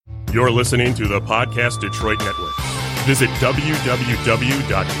You're listening to the Podcast Detroit Network. Visit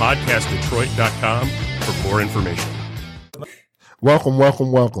www.podcastdetroit.com for more information. Welcome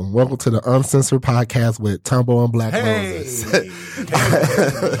to the Uncensored podcast with Tumbo and Black Moses. Hey.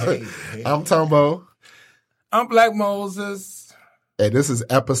 I'm Tumbo. I'm Black Moses. And this is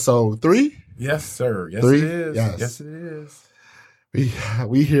episode 3. Yes, sir. Yes, 3? it is. Yes, it is.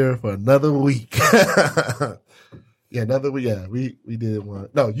 We here for another week. Another week. Yeah, we did one.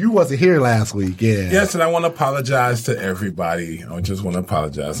 No, you wasn't here last week. Yeah. Yes, and I want to apologize to everybody. I just want to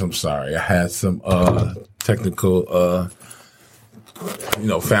apologize. I'm sorry. I had some technical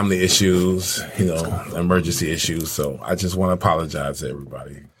family issues, emergency issues. So I just want to apologize to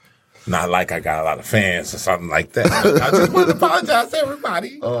everybody. Not like I got a lot of fans or something like that. I just want to apologize to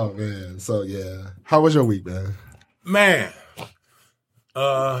everybody. Oh, man. So, yeah. How was your week, man? Man,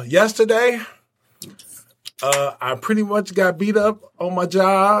 yesterday, I pretty much got beat up on my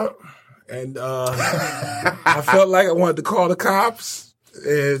job. And I felt like I wanted to call the cops.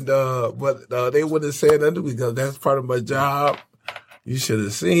 And but they wouldn't say nothing because that's part of my job. You should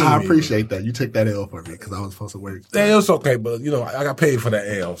have seen I me. appreciate that. You took that L for me because I was supposed to work. Yeah, it was okay, but I got paid for that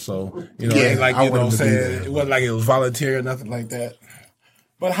L, so it ain't like I wanted to do saying that. it wasn't like it was volunteer or nothing like that.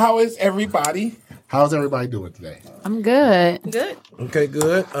 But how is everybody? How's everybody doing today? I'm good. Good. Okay,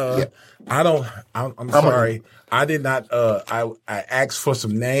 good. I'm sorry. I did not. I asked for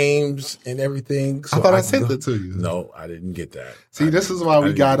some names and everything. So I thought I sent it to you. No, I didn't get that. See, this is why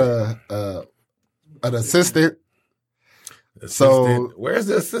we got an assistant. So where's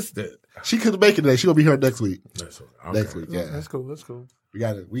the assistant? She couldn't make it today. She'll be here next week. Okay. Next week, yeah. That's cool. That's cool. We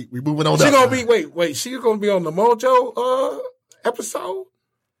got it. We moving on. She up. gonna be wait. She's gonna be on the Mojo episode.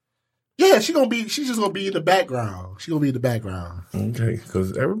 Yeah, she's just gonna be in the background. She's gonna be in the baground. Okay,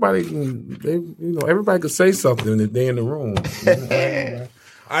 because everybody can say something if they're in the room.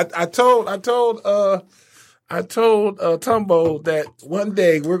 I told Tumbo that one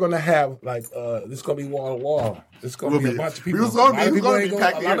day we're gonna have this gonna be wall to wall. It's gonna be a bunch of people. We was gonna be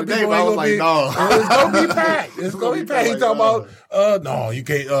packed here today, but I was like, no. It's gonna be packed. It's gonna be packed. He talking about, no, you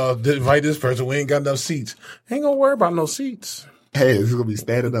can't invite this person. We ain't got enough seats. Ain't gonna worry about no seats. Hey, it's gonna be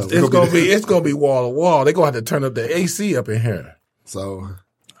standing up. It's gonna be wall to wall. They gonna have to turn up the AC up in here. So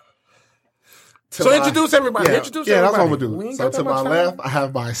introduce everybody. Yeah, Introduce that's everybody. what I'm gonna do. So to my left, I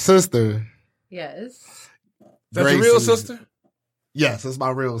have my sister. Yes. That's your real sister? Yes, it's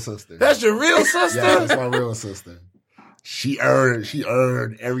my real sister. That's your real sister? Yeah, that's my real sister. She earned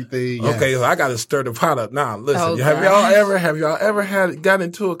everything. Yes. Okay, so I gotta stir the pot up. Now, listen, Oh, have y'all ever got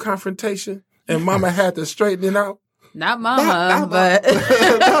into a confrontation and mama had to straighten it out? Not mama, but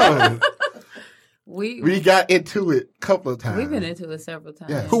No. we got into it a couple of times. we've been into it several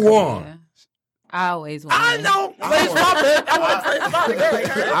times. Yeah. Who won? Yeah. I always win. I know. Place my bet. I want to place my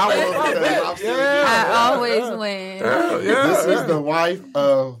bet. I always win. This is the wife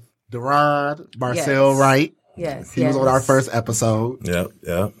of Deron Marcel Yes. Wright. Yes. He was on our first episode. Yep.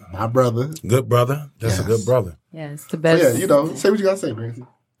 My brother. Good brother. That's a good brother. Yes, the So best. yeah, say what you gotta say, Brancy. You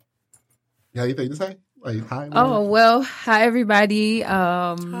got anything to say? Like, hi. Oh, well, hi everybody.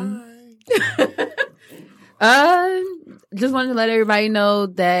 Just wanted to let everybody know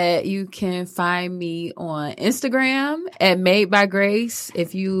that you can find me on Instagram at Made by Grace.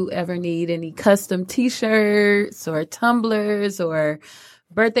 If you ever need any custom t-shirts or tumblers or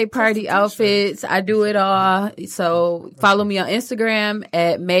birthday party outfits, I do it all. So follow me on Instagram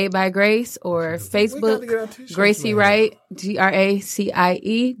at Made by Grace or Facebook, Gracie Wright,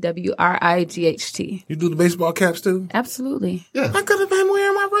 GracieWright. You do the baseball caps too? Absolutely. Yeah. I could have been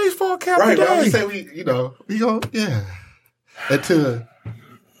wearing my baseball cap Right, today. but I'm just saying we go, yeah. Until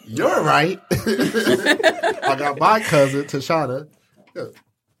you're right. I got my cousin, Tashana,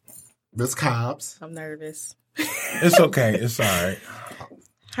 Miss Cobbs. I'm nervous. It's okay. It's all right.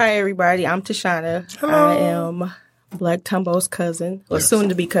 Hi, everybody. I'm Tashana. Hello. I am Black Tumbo's cousin, or soon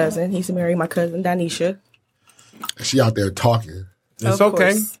to be cousin. He's married my cousin, Danisha. She out there talking. It's Of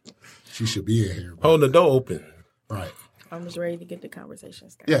okay. course. She should be in here. Hold the door open. Right. I'm just ready to get the conversation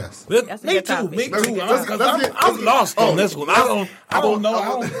started. Yes. That's a Me good too. topic. Me too. Let's get- I'm lost on this one. I don't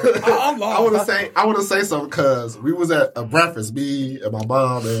know. I'm lost. I want to say something because we was at a breakfast, me and my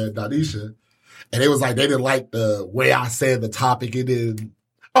mom and Danisha, and it was like they didn't like the way I said the topic. It didn't.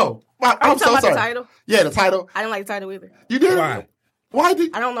 Oh, Are I'm you so talking about sorry. the title? Yeah, the title. I didn't like the title either. You did. Why? Why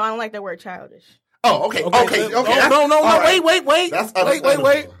did? I don't know. I don't like that word childish. Oh, okay. Okay. Okay. No. All right. Wait. That's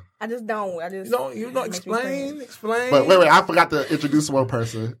Wait. understandable. I just don't. You don't explain. But wait, I forgot to introduce one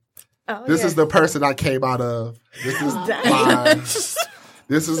person. Oh, This yeah. is the person I came out of. This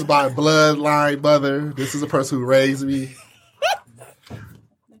is my bloodline mother. This is the person who raised me.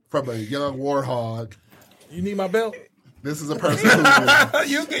 from a young warhog. You need my belt? This is a person who.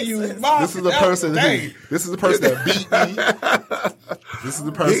 You can use mine. This is the person who. This is the person that beat me. This is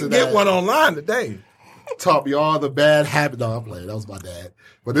the person that get one online today. Taught me all the bad habits. No, I'm playing. That was my dad.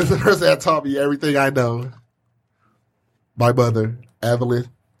 But this is the person that taught me everything I know. My mother, Evelyn,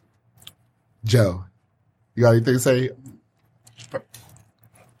 Joe. You got anything to say?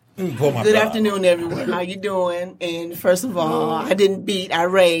 Good afternoon, everyone. How you doing? And first of all, I didn't beat, I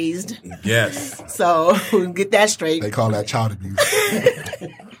raised. Yes. So get that straight. They call that child abuse.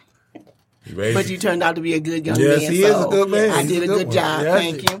 But you turned out to be a good young man. Yes, he is a good man. I He's did a good one. job. Yes.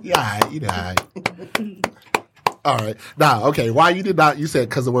 Thank you. Yeah, you know. All right. Now, okay. Why you did not? You said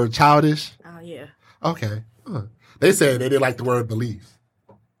because the word childish. Oh yeah. Okay. They said they didn't like the word beliefs.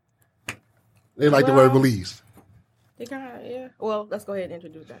 They like the word beliefs. They got yeah. Well, let's go ahead and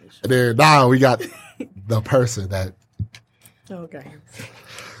introduce that. And then now we got the person that Okay.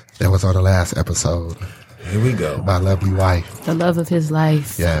 was on the last episode. Here we go. My lovely wife. The love of his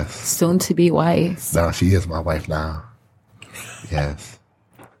life. Yes. Soon to be wife. No, she is my wife now. Yes.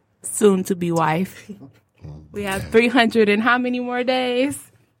 Soon to be wife. We have 300 and how many more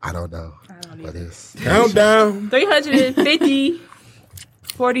days? I don't know. But it's Countdown. 350,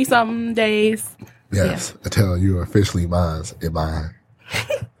 40 something days. yes. Until you are officially mine in mine.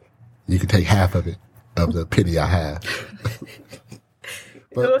 You can take half of it, of the penny I have.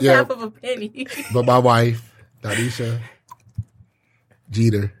 It was half of a penny. But my wife, Danisha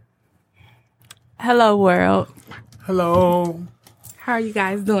Jeter. Hello, world. Hello. How are you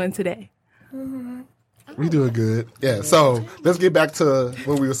guys doing today? We doing good. Yeah, so let's get back to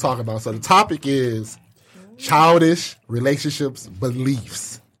what we was talking about. So the topic is childish relationships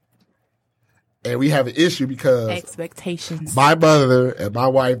beliefs. And we have an issue because Expectations. my mother and my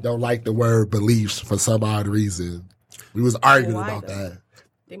wife don't like the word beliefs for some odd reason. We was arguing Why, about though? that.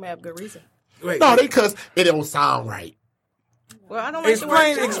 They may have good reason. Wait. No, they cuss. It don't sound right. Well, I don't like the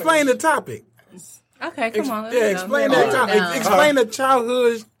word Explain the topic. Okay, come on. Yeah, explain that topic. Explain the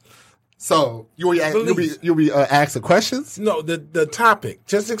childhood. So you'll Beliefs. be asking questions. No, the topic.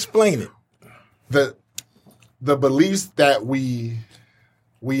 Just explain it. The beliefs that we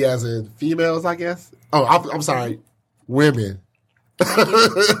as in females, I guess. Oh, I'm sorry, women.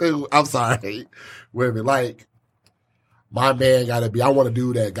 I'm sorry, women. Like my man gotta be. I want a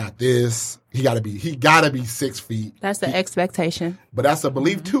dude that got this. He gotta be 6 feet. That's the expectation. But that's a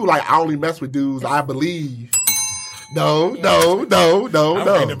belief too. Like I only mess with dudes I believe. No. I'm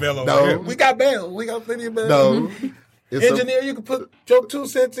paying the bill over here. We got bail. We got plenty of bail. No. It's Engineer, you can put your 2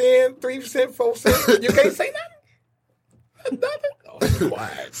 cents in, 3 cents, 4 cents. You can't say nothing. Nothing. Oh,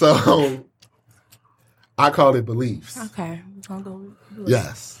 quiet. So I call it beliefs. Okay, we're gonna go with beliefs.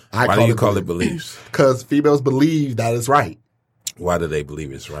 Yes. Why do you call it beliefs? Because females believe that it's right. Why do they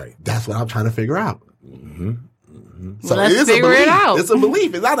believe it's right? That's what I'm trying to figure out. So Let's it is figure a belief. it out. It's a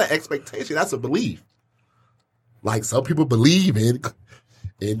belief. It's not an expectation. That's a belief. Like some people believe in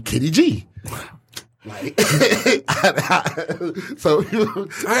Kitty G. Like, so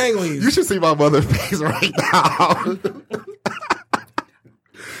I ain't gonna use you should see my mother's face right now.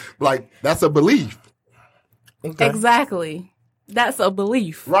 Like that's a belief, Exactly. That's a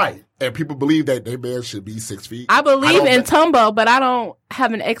belief. right? And people believe that their man should be 6 feet. I believe don't in thi- Tumbo, but I don't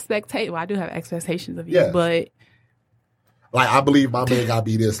have an expectation. Well, I do have expectations of you, Yeah. but Like I believe my man gotta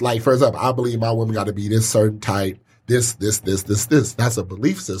be this. Like for example, I believe my woman gotta be this certain type. This. That's a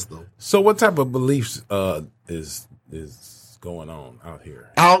belief system. So what type of beliefs is going on out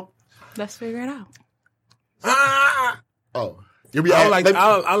here? Out. let's figure it out. Oh, you'll be. I let me-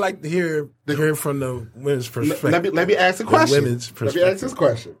 like to hear from the women's perspective. Let me ask a question. women's Let me ask this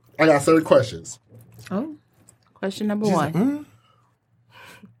question. I got 30 questions. Oh, question number one.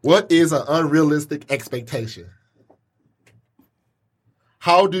 What is an unrealistic expectation?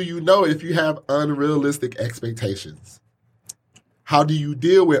 How do you know if you have unrealistic expectations? How do you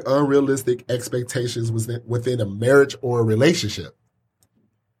deal with unrealistic expectations within a marriage or a relationship?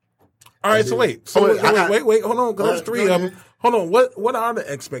 All right, so wait. So Oh, wait, wait, hold on, because there's 3 go of them. ahead. Hold on. What are the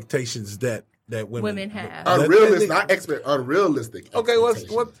expectations that women have? Unrealistic, not unrealistic. Okay,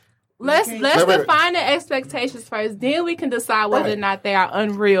 expectations. what? Let's wait. define the expectations first. Then we can decide whether or Right. not they are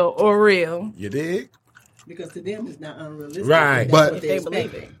unreal or real. You dig? Because to them, it's not unrealistic. Right. That's But- what they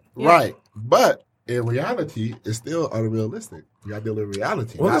believe. Right. But in reality, it's still unrealistic. You got to deal with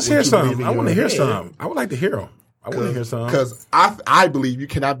reality. Well, not let's what hear you some. believe in I want to your hear head. some. I would like to hear them. I want to hear some. Because I believe you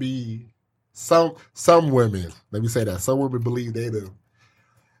cannot be some women. Let me say that some women believe they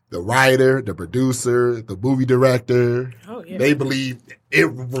the writer, the producer, the movie director. Oh, yeah. They believe it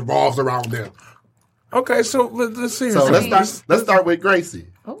revolves around them. Okay, so let's see. So let's start with Gracie.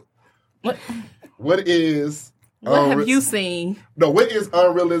 Oh, What is What have you seen? No, what is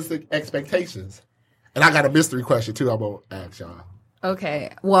unrealistic expectations? And I got a mystery question too. I'm gonna ask y'all.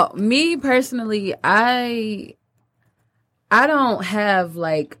 Okay. Well, me personally, I don't have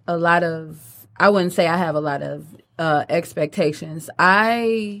like a lot of. I wouldn't say I have a lot of expectations.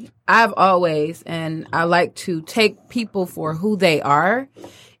 I've always, and I like to take people for who they are,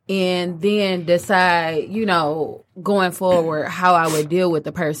 and then decide, going forward how I would deal with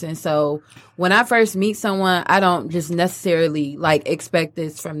the person. So when I first meet someone, I don't just necessarily like expect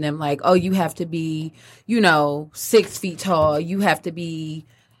this from them. Like, oh, you have to be, 6 feet tall. You have to be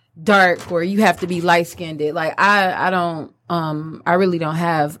dark, or you have to be light skinned. Like I don't, I really don't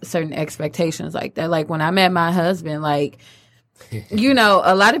have certain expectations like that. Like when I met my husband, like,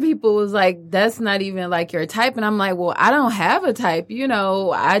 a lot of people was like, that's not even like your type. And I'm like, well, I don't have a type,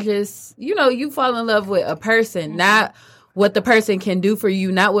 I just, you fall in love with a person, not what the person can do for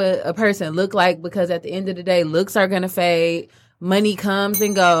you, not what a person look like, because at the end of the day, looks are going to fade. Money comes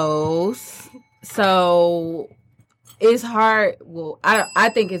and goes. So it's hard. Well, I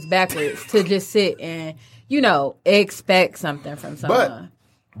think it's backwards to just sit and, expect something from someone.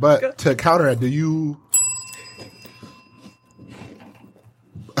 But to counter it, do you,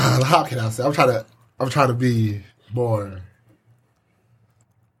 how can I say? I'm trying to be more.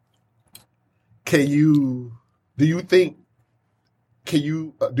 Do you believe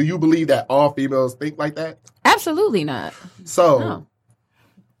that all females think like that? Absolutely not. So, No.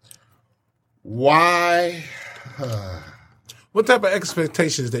 Why? What type of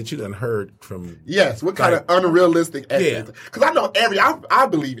expectations that you done heard from? Yes, what kind of unrealistic expectations? Because I know I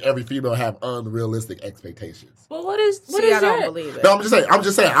believe every female have unrealistic expectations. Well, what is I don't believe it. No, I'm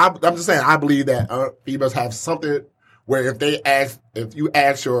just saying. I believe that females have something where if you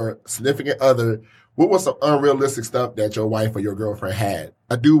ask your significant other, what was some unrealistic stuff that your wife or your girlfriend had?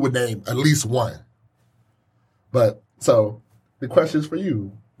 A dude would name at least one. But so the question is for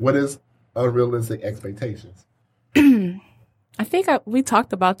you: what is unrealistic expectations? I think we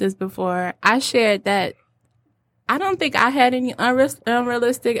talked about this before. I shared that I don't think I had any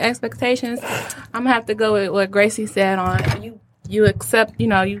unrealistic expectations. I'm gonna have to go with what Gracie said on you accept.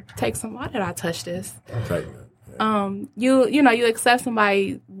 You take some. Why did I touch this? Okay. You accept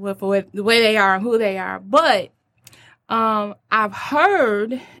somebody with the way they are and who they are. But I've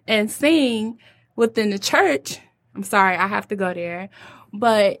heard and seen within the church. I'm sorry, I have to go there.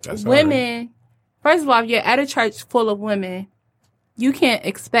 But That's women, first of all, if you're at a church full of women, you can't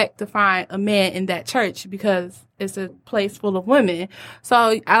expect to find a man in that church because it's a place full of women.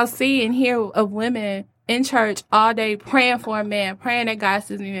 So I'll see and hear of women in church all day praying for a man, praying that God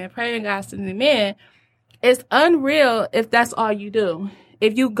sends me a man, praying that God sends me a man. It's unreal if that's all you do.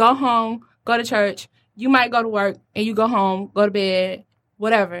 If you go home, go to church, you might go to work and you go home, go to bed,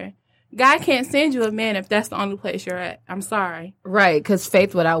 whatever. God can't send you a man if that's the only place you're at. I'm sorry. Right, because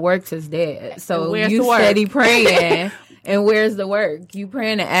faith without works is dead. So where's you the work? steady praying, and where's the work? You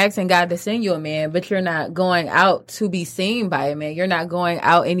praying and asking God to send you a man, but you're not going out to be seen by a man. You're not going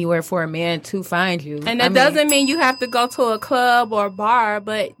out anywhere for a man to find you. And that doesn't mean you have to go to a club or a bar,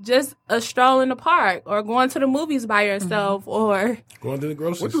 but just a stroll in the park or going to the movies by yourself or Going to the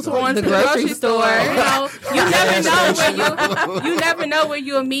grocery store. going to the grocery store. You never know where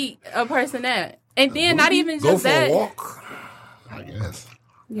you'll meet a person at. And then not even Go just for that. a walk. I guess.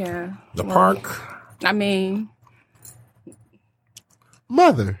 Yeah. The park. I mean,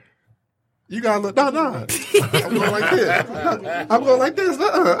 Mother, you gotta look. No. I'm going like this. I'm going like this.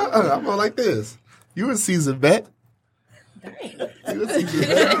 I'm going like this. You a seasoned vet. You a seasoned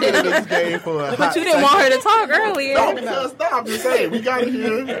vet. You been in this game for a but you didn't want her to talk earlier. No, because I'm just saying we got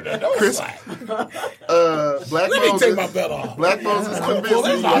here. Chris, Black Let me Moses. take my belt off. Black Moses convinced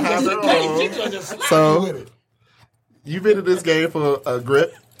me to have their own. So you've been in this game for a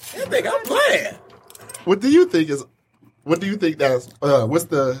grip. You think I'm playing? What do you think is? What do you think that's?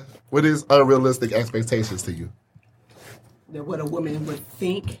 What is unrealistic expectations to you? That what a woman would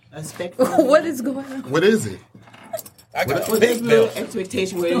think, expect. What is going on? What is it? I got Well, there's real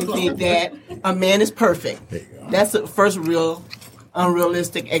expectation where you think that a man is perfect. That's the first real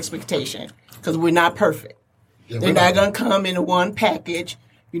unrealistic expectation because we're not perfect. Yeah, They're not going to come in one package,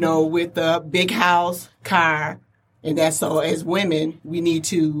 with a big house, car, and that's so. As women, we need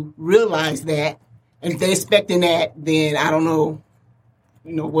to realize that, and if they're expecting that, then I don't know,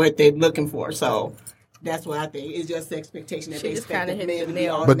 what they're looking for. So. That's what I think. It's just the expectation that She they just expect kinda the hit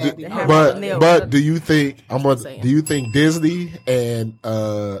man the to be nail. automatically. Do you think do you think Disney and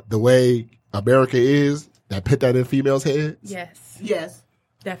the way America is that put that in females' heads? Yes, Yes.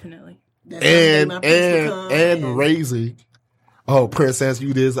 definitely. That's why I think my place become- And raising oh, princess,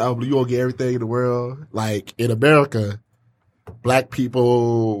 you this, oh, you gonna get everything in the world. Like in America, black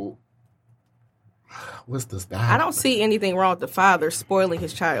people, what's this? I don't see anything wrong with the father spoiling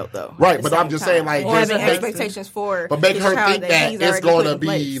his child, though. Right, at the but I'm same just time. saying, like, or just having make- expectations for But make his her child think that he's it's already going put to in be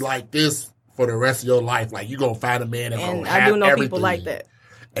place. like this for the rest of your life. Like, you're going to find a man that's going And to have I do know everything. people like that.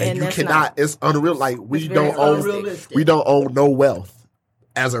 And you that's cannot, not- it's unreal. Like, we it's very don't own, unrealistic. we don't own no wealth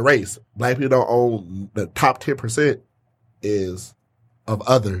as a race. Black people don't own, the top 10% is of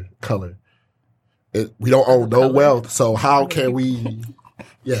other color. We don't own no wealth. So how can we,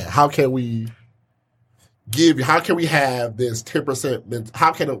 how can we have this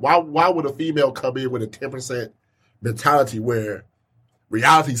 10%, why would a female come in with a 10% mentality where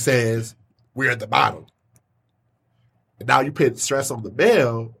reality says we're at the bottom? And now you put stress on the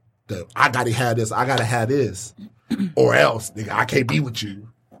male that I gotta have this, or else, nigga, I can't be with you.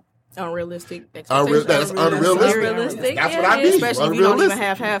 Unrealistic That's expectations. unrealistic. Unrealistic, That's what yeah, I mean. Especially if you don't even Unrealistic.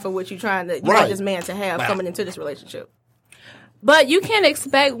 have half of what you're trying to, you Right. want this man to have Right. coming into this relationship. But you can't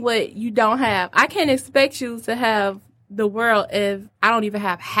expect what you don't have. I can't expect you to have the world if I don't even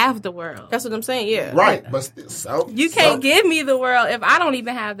have half the world. That's what I'm saying, yeah. Right, but still, You can't give me the world if I don't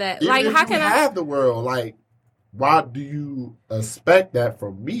even have that. even Like, if how you can I? have the world? Like, why do you expect that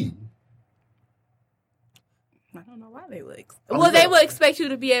from me? I don't know why they would. I'm Well, they saying- would expect you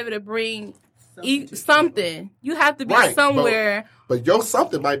to be able to bring something. You have to be Right, somewhere. But your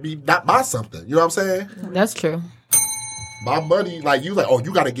something might be not my something. You know what I'm saying? That's true. My money, like you, like, oh,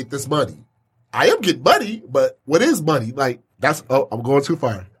 you got to get this money. I am getting money, but what is money? Like that's. Oh, I'm going too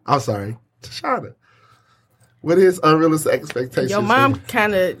far. I'm sorry, Tashana. What is unrealistic expectations? Your mom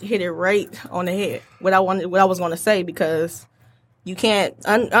kind of hit it right on the head. What I was going to say, because you can't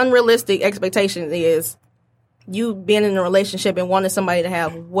unrealistic expectations is you being in a relationship and wanting somebody to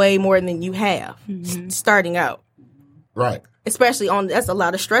have way more than you have starting out. Right. Especially that's a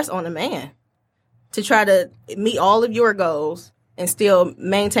lot of stress on a man to try to meet all of your goals and still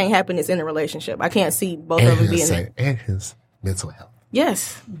maintain happiness in a relationship. I can't see both of them being and his mental health.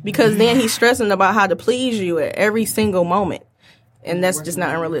 Yes, because then he's stressing about how to please you at every single moment, and that's just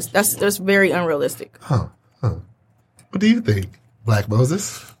not unrealistic. That's very unrealistic. Huh. What do you think, Black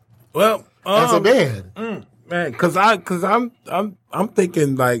Moses? Well, As a man, man, because I'm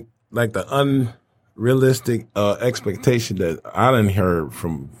thinking like the unrealistic expectation that I done heard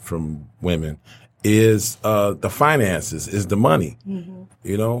from women is the finances, is the money. Mm-hmm.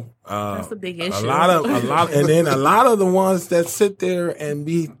 You know, That's a big issue. a lot, and then a lot of the ones that sit there and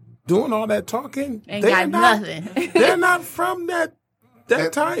be doing all that talking, Ain't they're got not- nothing. They're not from that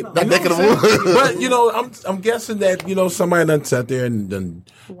type. that you know neck of what I'm the saying? woods. But you know, I'm guessing that somebody done sat there and done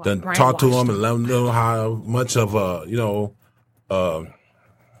talk to them and let them know how much of a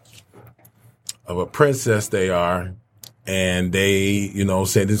of a princess they are. And they,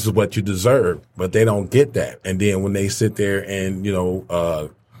 say this is what you deserve, but they don't get that. And then when they sit there and,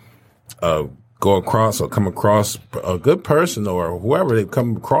 go across or come across a good person or whoever they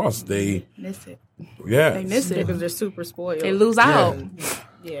come across, they Miss it. yeah. They miss it. Because they're super spoiled. They lose out.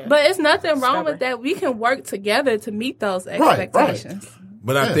 Yeah. But it's nothing wrong Stubborn. with that. We can work together to meet those expectations.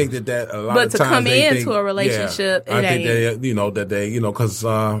 But I think that a lot But of to times come they into think, a relationship, I it think because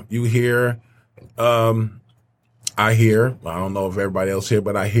you hear, I don't know if everybody else here,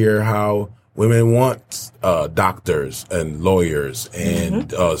 but I hear how women want doctors and lawyers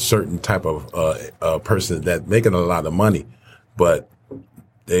and certain type of person that making a lot of money, but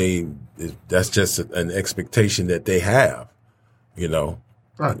that's just an expectation that they have,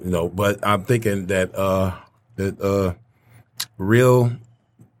 Right. But I'm thinking that real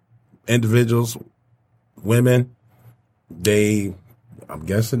individuals, women, I'm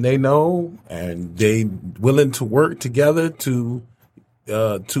guessing they know, and they willing to work together to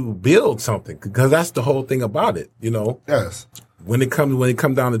build something, because that's the whole thing about it. Yes. When it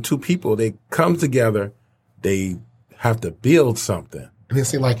comes down to two people, they come together, they have to build something. And it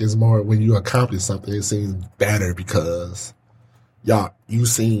seems like it's more when you accomplish something, it seems better because y'all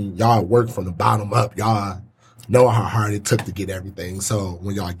work from the bottom up. Y'all know how hard it took to get everything. So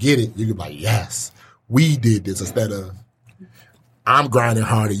when y'all get it, you can be like, yes, we did this, instead of I'm grinding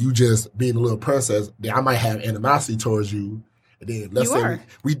harder, you just being a little princess. Then I might have animosity towards you. And then let's say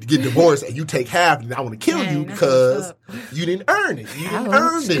we get divorced and you take half, and I want to kill you because you didn't earn it. You didn't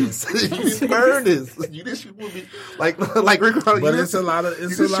earn this. You didn't earn this. You didn't shoot movie like Rick. But it's a lot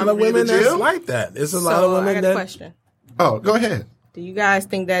of women that's like that. It's a lot of women I got that. a question. Oh, go ahead. Do you guys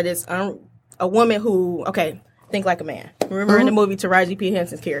think that it's a woman who, think like a man? Remember in the movie Taraji P.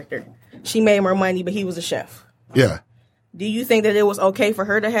 Henson's character, she made more money, but he was a chef. Yeah. Do you think that it was okay for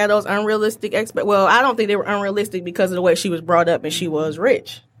her to have those unrealistic Well, I don't think they were unrealistic because of the way she was brought up and she was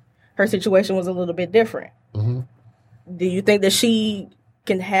rich. Her situation was a little bit different. Mm-hmm. Do you think that she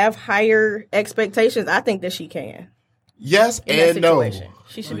can have higher expectations? I think that she can. Yes In that and no. situation.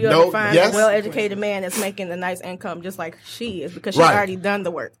 She should be able to find a well-educated man that's making a nice income just like she is because she's already done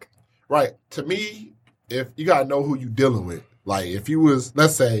the work. Right. To me, if you got to know who you're dealing with. Like, if you was,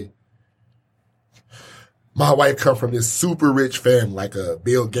 let's say, my wife come from this super rich family, like a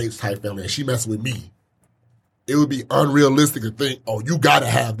Bill Gates type family, and she messing with me, it would be unrealistic to think, oh, you got to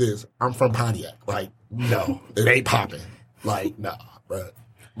have this. I'm from Pontiac. Like, no, it ain't popping. Like, no, but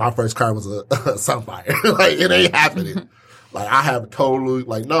my first car was a Sunfire. Like, it ain't happening. Like, I have totally,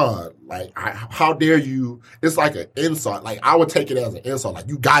 like, no, like, how dare you? It's like an insult. Like, I would take it as an insult. Like,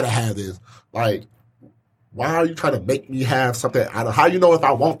 you got to have this. Like, why are you trying to make me have something? How you know if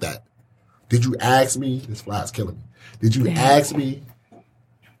I want that? Did you ask me? This fly is killing me. Did you ask me?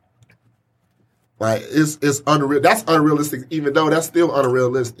 Like, it's unreal. That's unrealistic, even though that's still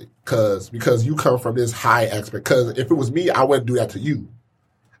unrealistic. Because you come from this high expect. Because if it was me, I wouldn't do that to you.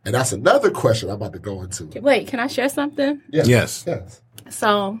 And that's another question I'm about to go into. Wait, can I share something? Yes.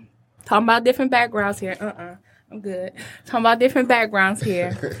 So, talking about different backgrounds here. I'm good. Talking about different backgrounds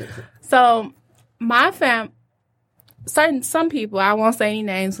here. So, my some people, I won't say any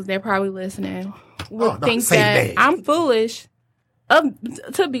names because they're probably listening, would think that names. I'm foolish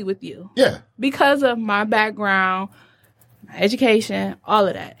to be with you. Yeah. Because of my background, my education, all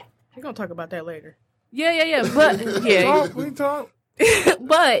of that. We're going to talk about that later. Yeah. But, yeah. We talk.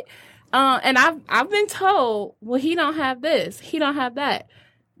 But, and I've been told, well, he don't have this. He don't have that.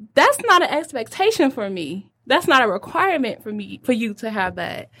 That's not an expectation for me. That's not a requirement for you to have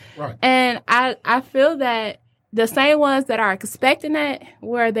that. Right. And I feel that the same ones that are expecting that,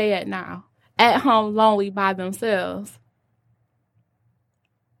 where are they at now? At home, lonely by themselves.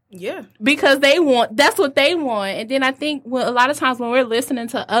 Yeah. Because that's what they want. And then I think a lot of times when we're listening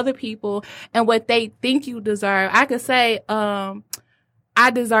to other people and what they think you deserve, I could say, I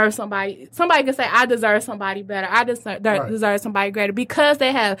deserve somebody. Somebody can say, I deserve somebody better. I deserve somebody greater because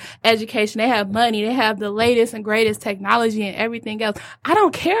they have education, they have money, they have the latest and greatest technology and everything else. I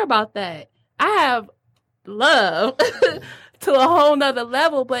don't care about that. I have love to a whole nother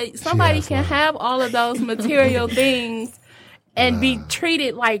level, but somebody can have all of those material things and be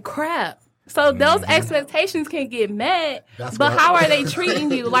treated like crap. So those expectations can get met, but how are they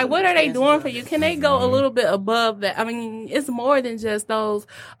treating you? Like, what are they doing for you? Can they go a little bit above that? I mean, it's more than just those,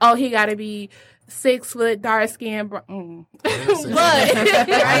 oh, he got to be 6 foot, dark skin. But, I'm 6'3".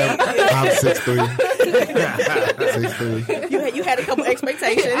 6'3". You had a couple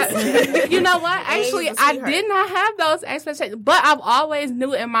expectations. You know what? Actually, I did not have those expectations, but I've always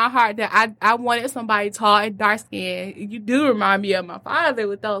knew in my heart that I wanted somebody tall and dark skinned. You do remind me of my father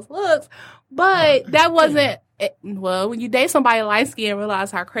with those looks, but that wasn't. Well, when you date somebody light skinned,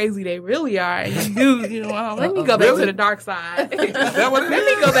 realize how crazy they really are, and you do, let me go back to the dark side. Let me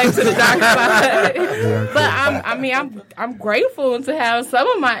go back to the dark side. But I'm grateful to have some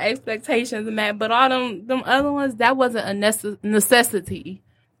of my expectations met, but all them other ones, that wasn't a necessity.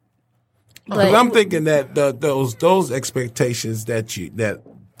 But I'm thinking that those expectations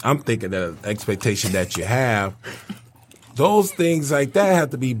I'm thinking that expectation that you have, those things like that have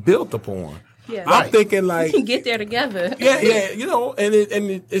to be built upon. Yeah. I'm thinking like we can get there together. Yeah, it's.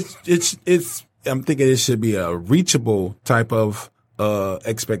 I'm thinking it should be a reachable type of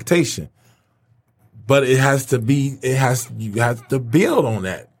expectation, but you have to build on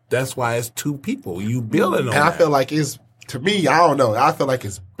that. That's why it's two people. You building on. And I feel like to me, I don't know. I feel like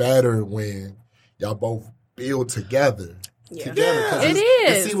it's better when y'all both build together. Yeah. It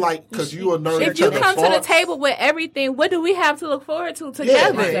is. It seems like because you are nerd. If you come to the table with everything, what do we have to look forward to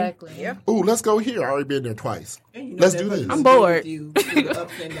together? Yeah, Exactly. Yeah. Ooh, let's go here. I already been there twice. Let's do this. I'm bored.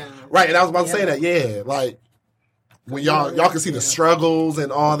 Right, and I was about to say that. Yeah, like when y'all can see the struggles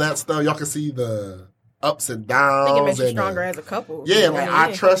and all that stuff. Y'all can see the ups and downs. I think it makes you stronger as a couple. Yeah, like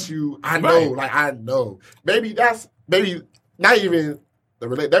I trust you. I know. Right. Like I know. Maybe not even the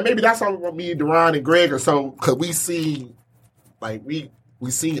relate. That maybe that's something me, Deron, and Greg or so because we see. Like, we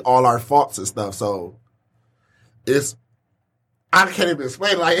see all our faults and stuff, so I can't even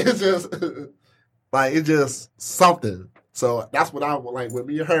explain it. Like, it's just something. So that's what I want, like, with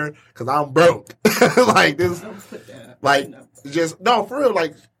me and her, because I'm broke. Like, this, like, just, no, for real,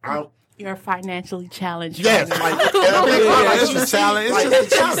 like, You're financially challenged. Yes, right like, it's a challenge.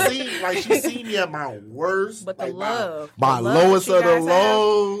 It's a challenge. She seen me at my worst, But the like, love, my the love lowest you of the guys have,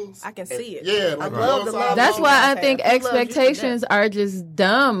 lows. I can see it. Yeah, I like, love the love. That's you why guys I think have. He loves you to expectations death. are just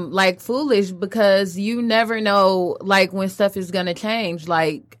dumb, like foolish, because you never know, like, when stuff is gonna change.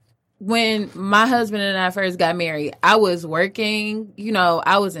 Like, when my husband and I first got married, I was working,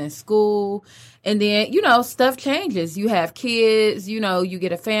 I was in school. And then, stuff changes. You have kids, you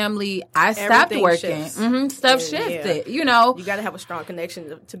get a family. I stopped Everything working. shifts. Stuff Yeah. shifted, You got to have a strong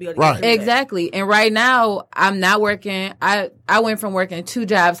connection to be able to Right. get through that. Exactly. And right now, I'm not working. I went from working 2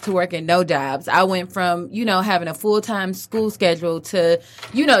 jobs to working no jobs. I went from, having a full-time school schedule to,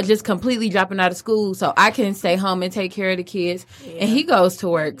 just completely dropping out of school so I can stay home and take care of the kids. Yeah. And he goes to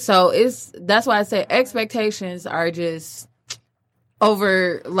work. So that's why I say expectations are just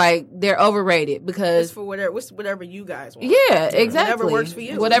they're overrated because it's for whatever you guys want. Yeah, exactly. Whatever works for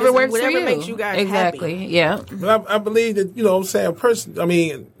you. Whatever works for you. Whatever makes you guys exactly. happy. Yeah. But I believe that, a person,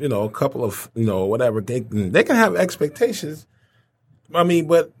 a couple of, whatever, they can have expectations.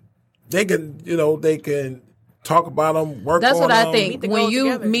 But they can talk about them, work That's on what them. I think. When you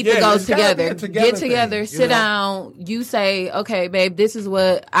together. meet Yeah, the goals it's gotta be together, a together get together, thing, sit down, you say, okay, babe, this is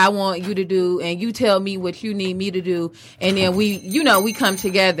what I want you to do, and you tell me what you need me to do, and then we come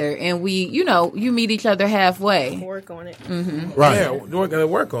together, and you meet each other halfway. Work on it. Mm-hmm. Right. Yeah, we're going to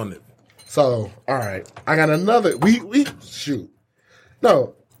work on it. So, all right. I got another. We shoot.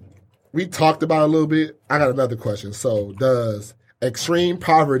 No, we talked about it a little bit. I got another question. So, does extreme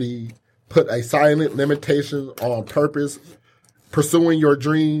poverty put a silent limitation on purpose, pursuing your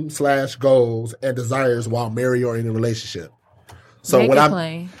dreams / goals and desires while married or in a relationship? So Make what it I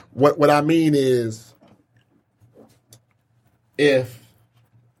plain. what I mean is, if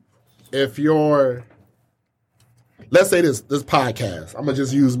you're, let's say this podcast, I'm gonna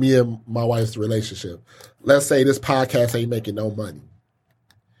just use me and my wife's relationship. Let's say this podcast ain't making no money.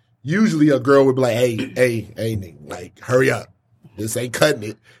 Usually a girl would be like, hey, nigga, like, hurry up. This ain't cutting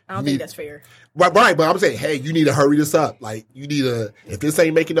it. I don't think that's fair. Right, but I'm saying, hey, you need to hurry this up. Like, you need to, if this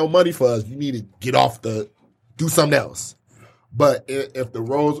ain't making no money for us, you need to get off do something else. But if the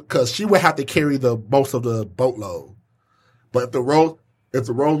roles, because she would have to carry most of the boatload. But if the roles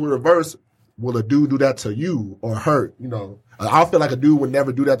were reversed, will a dude do that to you or her? I feel like a dude would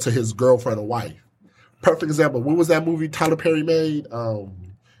never do that to his girlfriend or wife. Perfect example. What was that movie Tyler Perry made?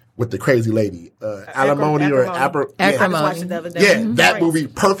 With the crazy lady, alimony or Acrimony. I just watched it the other day. Yeah, that movie,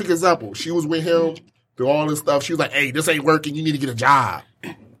 perfect example. She was with him through all this stuff. She was like, hey, this ain't working. You need to get a job.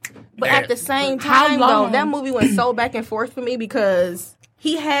 But at the same time, though, that movie went so back and forth for me because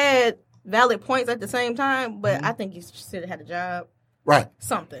he had valid points at the same time, but I think he should have had a job. Right.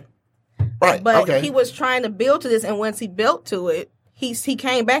 Something. Right. But okay. he was trying to build to this, and once he built to it, he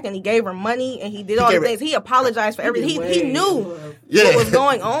came back and he gave her money and he did all the things. He apologized for everything. He knew what was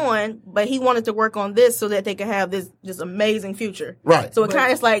going on, but he wanted to work on this so that they could have this amazing future. Right. So it kind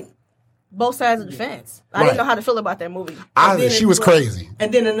of is like both sides of the fence. I didn't know how to feel about that movie. She was crazy.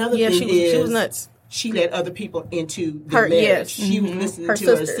 And then another thing she was nuts. She let other people into the Her- marriage. yes. She was listening Her to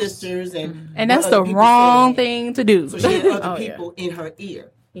her sisters. sisters And that's the wrong thing to do. So she had other people in her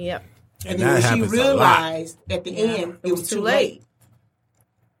ear. Yep. And That then when she happens a lot. realized at the end it was too late.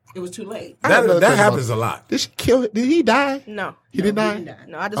 It was too late. That happens a lot. Did she kill it? Did he die? No. He did not?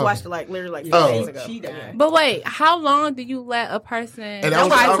 No, I just watched it literally 2 Oh. days ago. She died. But wait, how long do you let a person And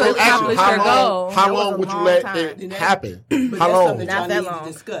try to accomplish their goal? How That was long a would you long let time. it happen? But How that's long? something Not y'all that need long.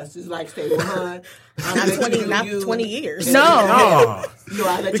 to discuss. It's like, stay with hun. Not 20 years. No. Oh,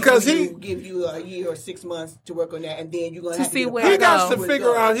 I let Because you give you a year or 6 months to work on that, and then you're going To have see get a where he it got goes. to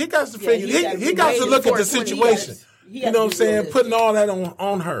figure out. He got to figure. He got to way look at before the 20 situation. years. You know what I'm saying? Putting all that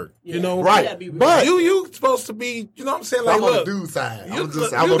on her. You know, Right. But you supposed to be. You know what I'm saying? Like, I'm on the look, dude side. you I'm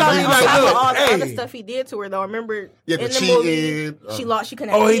just, you I'm on the gotta dude be like, side. look, all the other hey. stuff he did to her, though. Remember, Yeah, in the the movie, cheating. she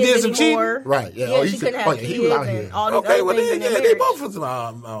couldn't have he kids did some cheating? anymore. Right, yeah. Yeah, Oh, she couldn't have kids he was out here. and all these Okay, other well, things in they their both marriage.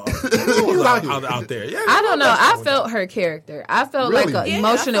 was out there. Yeah, I don't know. I felt her character. I felt Really? like an Yeah, I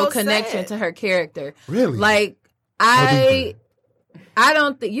emotional felt connection sad. to her character. Really? Like, did I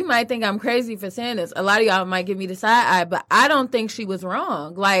don't think, you might think I'm crazy for saying this. A lot of y'all might give me the side eye, but I don't think she was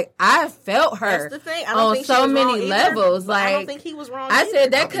wrong. Like, I felt her That's the thing. I don't on think she so was wrong many either, levels. but Like, I don't think he was wrong. I either.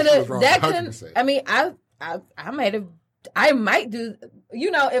 said that I think could she have, was wrong that 100%. could, I mean, I might do You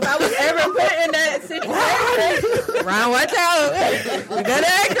know, if I was ever put in that situation, Ron, watch out. You better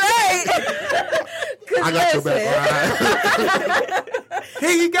act right. I got your back, Ryan.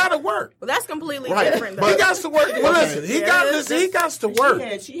 He got to work. Well, that's completely Right, different. but- Though. He got to work. Well, listen, he got to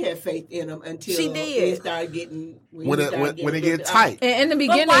work. She had faith in him until She did. it started getting When it get tight. And in the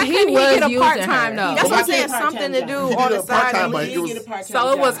But beginning, why he couldn't he was get a using part-time, her. though? That's Well, what I'm I saying. did Something to part-time do job. He on did the a side. part-time, of but me. it was-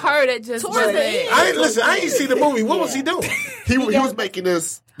 So it was her that just Towards the end. I ain't see the movie. What was he doing? He was making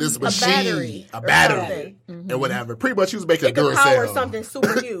this machine, a battery, something. and whatever. Pretty much, he was making It a could power Duracell. something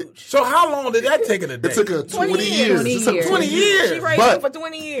super huge. So how long did that take in a day? It took her 20 20 years. It took 20 20 She years. raised But- him for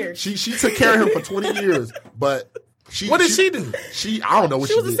 20 years. She took care of him for 20 years, but What did she do? I don't know what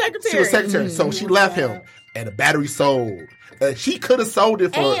She she was a did. secretary. She was secretary, so she left him, and the battery sold. And she could have sold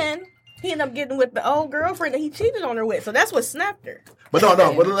it for. And he ended up getting with the old girlfriend that he cheated on her with. So that's what snapped her. But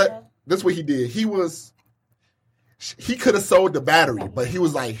no. This is what he did. He could have sold the battery, but he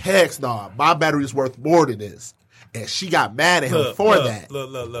was like, "Heck, no, my battery is worth more than this." And she got mad at him for that.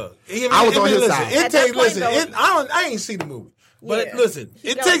 Look. I was on his side. It At that takes. point, Listen, though- I ain't see the movie, but Yeah. listen, He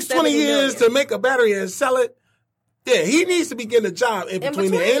it got takes 20 70 years million. to make a battery and sell it. Yeah, he needs to be getting a job in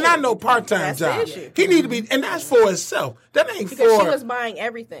between there, and not no part-time That's the job. issue. He need to be, and that's for himself. That ain't Because for. she was buying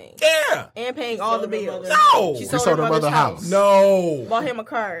everything Yeah. and paying all the bills. No. She He sold her mother's house. house. No. Bought him a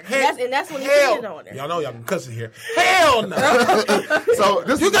car. Hell- And that's when he hell- cheated on her. Y'all know y'all can cuss in here. Hell no. So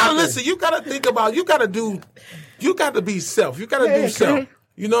this You is gotta my thing. listen. You gotta think about. You gotta be self. You gotta do self.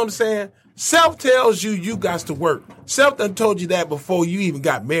 You know what I'm saying? Self tells you got to work. Self done told you that before you even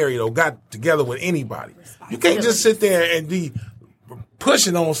got married or got together with anybody. You can't just sit there and be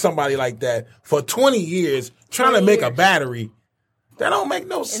pushing on somebody like that for 20 years trying to 20 make a years. battery. That don't make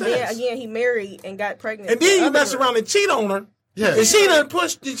no And sense. then again, he married and got pregnant. And then with you mess other around and cheat on her. Yeah. And she done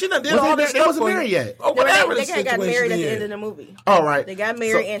pushed. She done did all this They stuff. wasn't for you. married yet. Or girls. whatever They the situation got married at the is. end of the movie. All right. They got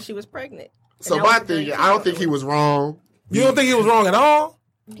married and she was pregnant. So And that my was the thing, thing. I don't think he was wrong. You don't think he was wrong at all?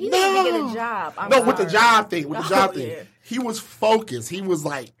 He needed to get a job. I'm No, with the sorry. job thing. With the job Oh, thing. yeah. He was focused. He was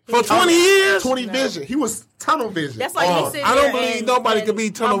like For 20 years? 20 vision. He was tunnel vision. That's like me sitting I don't there believe and- nobody and could be my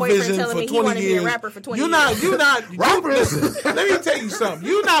tunnel boyfriend vision telling for me he 20 wanted to be a years. rapper for 20 You're not. Rapper? Listen, let me tell you something.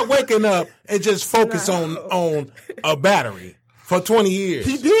 You're not waking up and just focus on a battery for 20 years.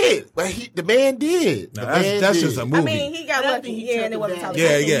 He did, but the man did. Now, The man that's did. just a movie. I mean, he got I lucky. think he Yeah, took and it wasn't advantage. Tyler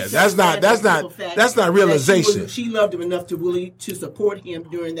Yeah, Perry. yeah. That's not realization. She loved him enough to really to support him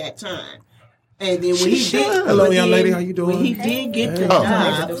during that time. And then when She he should. did, Hello, but young then lady. How you doing? When he did get the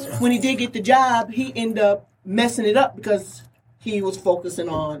Oh. job, he ended up messing it up because he was focusing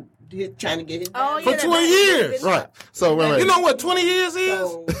on trying to get his. Oh, yeah, For that- 20 years. Right. So, wait. You know what 20 years is?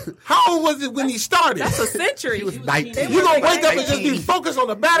 So, How old was it when he started? That's a century. He was 19. You gonna wake up and just be focused on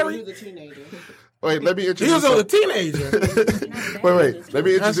the he battery? was a teenager. Wait, let me He introduce. was a teenager. Wait. Let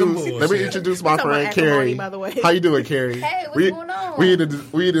me That's some introduce my Talking friend about acrimony, Carrie. by the way. How you doing, Carrie? Hey, what's we, going on? We had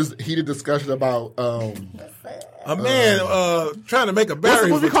a heated discussion about A man trying to make a what's battery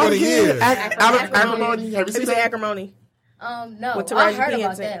the movie for called 20 again? years. Acrimony. Have you Have seen you seen that? Acrimony? No, With I Taraji heard P.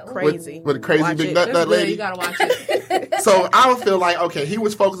 about Henson. that. Crazy. With the crazy Watch big it. nut It's good. lady. You gotta watch it. So I would feel like, okay, he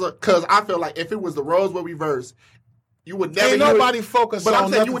was focused on, because I feel like if it was the roles were reversed, you would never Ain't hear nobody focused But on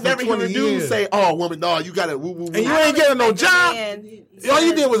I'm saying you nothing would for never hear 20 a dude years. say, "Oh, woman, no, you got to woo woo woo." And you ain't getting no job. All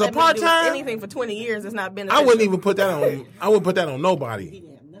you did was a Let me do part-time? Anything for 20 years is not beneficial. I wouldn't even put that on. I wouldn't put that on He nobody. didn't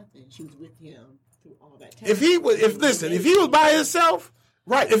have nothing. She was with him through all that time. If he was by himself,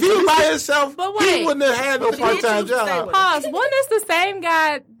 right? If he was by himself, But he wait. wouldn't have had no But he did part-time choose to stay job. with Pause. Wasn't this the same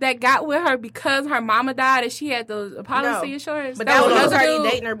guy that got with her because her mama died and she had the policy No. insurance? But that was another already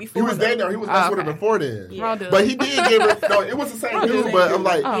dude? dating her before. He was dating her. He was messing with her okay. before then. Wrong dude. But he did give her. No, it was the same dude. But I'm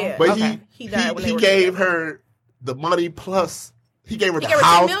like, Oh, but okay. He died when they he were gave together. her the money plus. He gave her He the gave her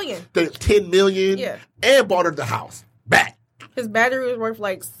house, 10 million. the 10 million, Yeah. and bought her the house back. His battery was worth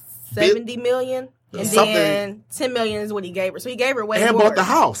like 70 million. And Something. then 10 million is what he gave her. So he gave her way And more. bought the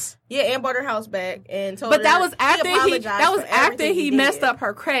house. Yeah, and bought her house back and told But her that was after he apologized that was for after everything he did. messed up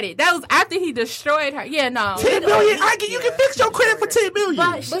her credit. That was after he destroyed her. Yeah, no. 10 million. You can fix your credit for 10 million.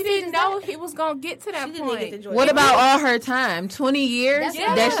 But she didn't know he was gonna get to that She didn't get to point. enjoy What it. about all her time? 20 years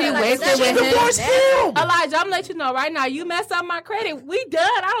Yeah. that she Like, wasted that's with him? divorced him. Elijah, I'm gonna let you know right now. You messed up my credit. We done.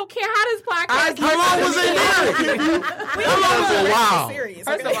 I don't care how this podcast. How long was they married? How long was it? Wow. Serious.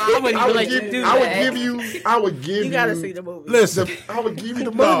 First okay? of all, I wouldn't I even would let you give do I would that. give you. You gotta see the movie. Listen, I would give you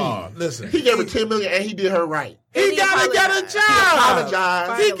the no, money. listen. He gave her 10 million and he did her right. He gotta get a apologized. job.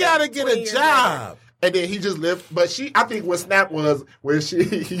 apologized. He gotta get a 20 years job. And then he just lived, but I think what Snap was when she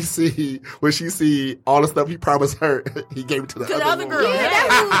see all the stuff he promised her, he gave it to the other girl. woman. Yeah,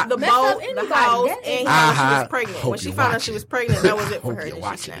 that was the boat, the house, and he she was pregnant. When she found out she was pregnant, that was it for her. You're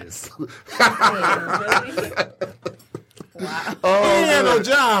watching this. Wow. Oh, he had no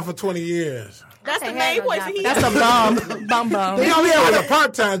job for 20 years. That's the main point. That's a bum. He only had a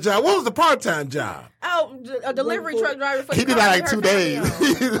part-time job. What was the part-time job? Oh, a delivery truck driver. For he did that like 2 days.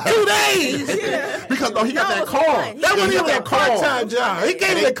 2 days? Yeah. Because he got that call. That wasn't even a part-time job. He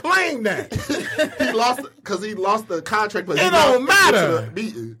can't even claim that. He lost the contract. But it don't matter.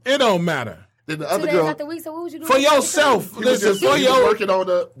 It don't matter. Then the 2 other days girl, after week, so what would you do? For yourself. Listen, for he your was working on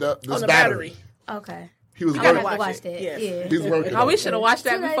the battery. Okay. He was I gotta working. watch that. Yeah. He was working. Oh, we should have watched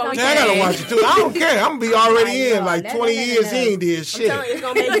that before we I gotta watch it too. I don't care. I'm gonna be already in. Like 20 years, he ain't did shit. I'm telling you, it's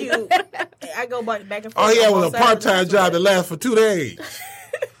gonna make you. I go back and forth. All he had was a part-time job that lasts for 2 days.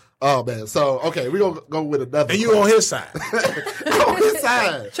 Oh man, so okay, we're gonna go with another. And you on his side. on his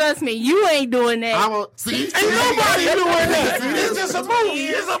side. Trust me, you ain't doing that. See, ain't nobody doing that. It's just a movie.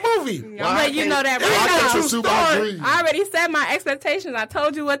 It's a movie. I'm letting you know that It's right not now. a true story. I already set my expectations. I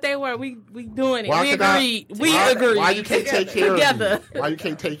told you what they were. We doing it. Why We can I- agreed. We agreed. Why you can't take care together. of me? Why you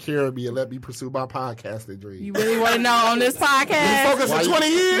can't take care of me and let me pursue my podcasting dream? You really want to know on this podcast? You focus for 20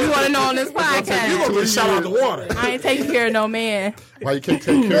 years. You want to know on this You podcast? gonna get shot out the water. I ain't taking care of no man. Why you can't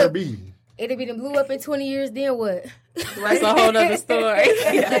take care of me? It'll be them blew up in 20 years, then what? That's a whole other story.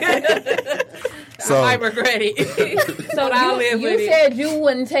 So I might regret it. So I'll live you with it. said you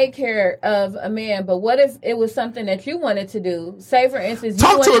wouldn't take care of a man, but what if it was something that you wanted to do? Say, for instance, you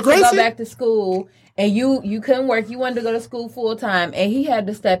Talk to wanted her, to go Gracie. back to school and you couldn't work. You wanted to go to school full time, and he had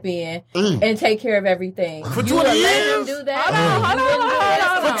to step in and take care of everything. For You 20 would let years? him do that?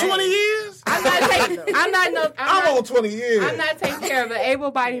 Hold on. For 20 years? I'm I'm on 20 years. I'm not taking care of an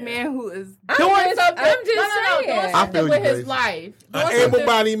able-bodied man who is I'm doing just something. saying. Doing I something feel you, with his Gracie. life. An Doing something-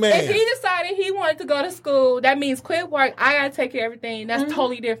 able-bodied man. If he decided he wanted to go to school, that means quit work. I gotta take care of everything. That's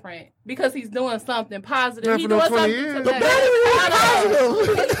totally different because he's doing something positive. Not He's for no doing 20 something years. today.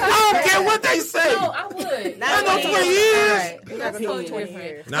 I don't care what they say. No, I would. Not no 20 years. That's totally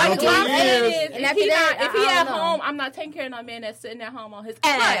different. Not no Like, 20 my thing years. is, And if after he that, not, if he I at don't know. home, I'm not taking care of no man that's sitting at home on his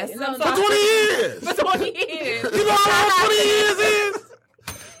ass. Right. I'm For sorry. 20 years. For 20 years. You know how long 20 years is?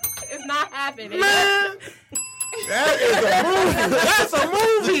 It's not happening. Man. That is a movie. That's a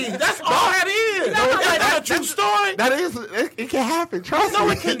movie. That's all that is. Is that a true story? That is, it can happen. Trust No,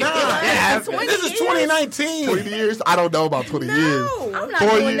 me. it cannot. This is 2019. 20 years? I don't know about 20 years. I'm not 4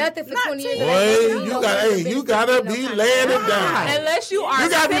 doing years? nothing for 20 years. Boy, you gotta be laying it down. Unless you are You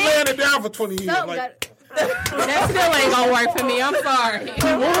gotta be sick, laying it down for 20 years. Something Like, that still ain't gonna work for me. I'm sorry.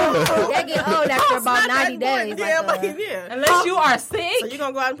 That get old after about 90 days. Yeah, Like, yeah. Unless you are sick. So you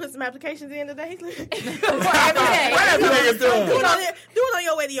gonna go out and put some applications in today? for every day. everything is do done. it on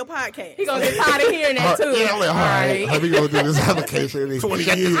your way to your podcast. He gonna get tired of hearing that too. Yeah, I'm like, all right. How we gonna do this application? 20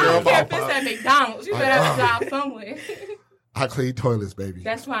 Get this years. I girl don't care if off. it's at McDonald's. You better have a job somewhere. I clean toilets, baby.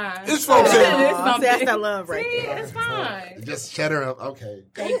 That's fine. It's folks It's that- something. That's that love right See, there. it's fine. Just shut her up. Okay.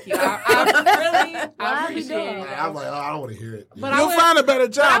 Thank you. I appreciate it. I'm like, oh, I don't want to hear it. But I You'll would- find a better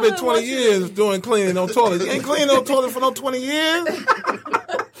job I in wouldn't 20 want you to- years doing cleaning on toilets. You ain't cleaning no toilet for no 20 years.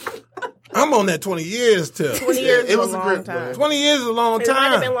 I'm on that 20 years till. 20 years It is was a a long grip, time. man. 20 years is a long It might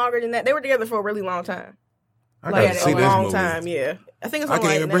have been time. longer than that. They were together for a really long time. I Like gotta see a this long movie. time, yeah. I think it's I on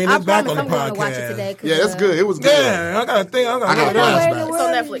can't like even bring I this back on promise the I'm going to watch it podcast. today. 'cause, Yeah, it's good. It was good. Yeah, I gotta think. I I gotta gotta look it watch up. that. Where in the It's world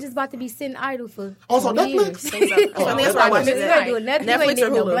on are Netflix. you just about to be sitting idle for? Oh, it's on 20 Netflix? years? So I think that's why I watched You it. ain't doing nothing. You ain't Netflix or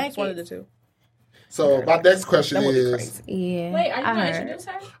in no Hulu. blanket. It's one of the two. So my next question That would be is, crazy. Yeah. Wait, are you I gonna heard. introduce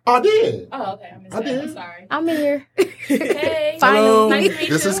her? I did. Oh, okay. I missed I that. did. I'm sorry. I'm here. Hey. Finally. Nice to meet This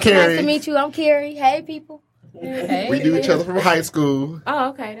you. is Nice to Carrie. meet you. I'm Carrie. Hey, people. Hey. We knew each other from high school. Oh,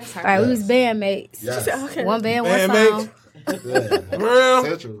 okay. That's her. All right, we was bandmates. Yes. Okay. One band, one Bandmates? song. Yeah. Real?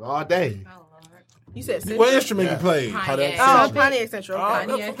 Central all day. You said Central? What instrument you play? How that Pontiac. Oh, Central. Pontiac Central.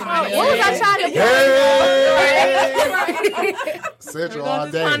 Pontiac. What was I trying to Hey! Central We're all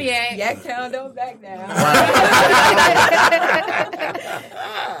going to day. Pontiac. Yaktown, don't back down.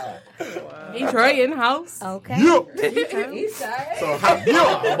 Detroit in house. Okay. East side. So how? Oh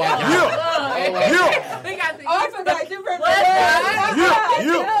my God. We got the Oh, I forgot you from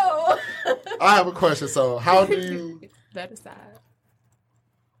I have a question. So how do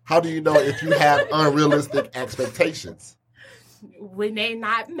you know if you have unrealistic expectations? when they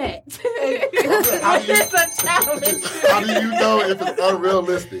not met. How do you- It's a challenge. How do you know if it's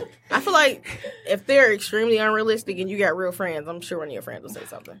unrealistic? I feel like if they're extremely unrealistic and you got real friends, I'm sure one of your friends will say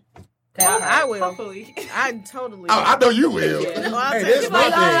something. I will. Hopefully. I totally. Oh, I know you will. No, I'll Hey, take this it. my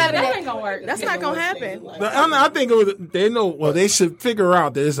thing. That ain't gonna work. That's not gonna happen. I think they know. Well, they should figure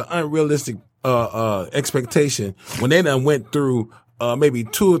out that it's an unrealistic expectation when they done went through maybe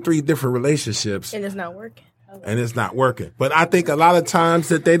 2 or 3 different relationships And it's not working. and it's not working. But I think a lot of times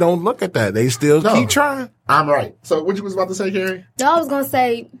that they don't look at that. They still No. keep trying. I'm right. So what you was about to say, Carrie? No, I was gonna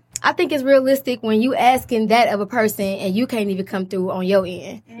say, I think it's realistic when you asking that of a person and you can't even come through on your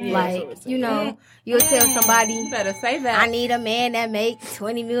end. Like, you know, you'll tell somebody, You better say that. I need a man that makes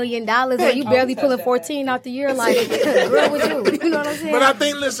 $20 million when you barely pulling 14 out the year. Like, girl, with you. You know what I'm saying? But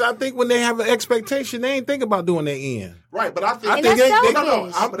I think when they have an expectation, they ain't think about doing their end. Right, but I think and that's selfish.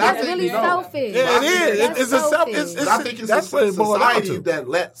 but I That's think really selfish. Yeah, it is. That's It's a self. selfish. But I think it's that's a what it boils down society to. that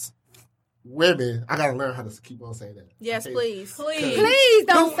lets women. I gotta learn how to keep on saying that. Yes, Okay. please. Please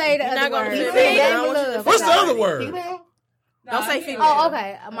don't say the You're other not gonna word. say You that. said I game don't of want you to love. What's the other word? Female? Don't say female. Oh,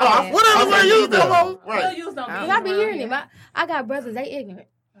 okay. My bad. Whatever word you come on. Right. I be hearing him. I got brothers. They ignorant.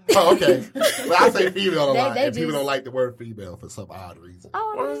 Oh, okay. But I say female a lot, They and people just- don't like the word female for some odd reason.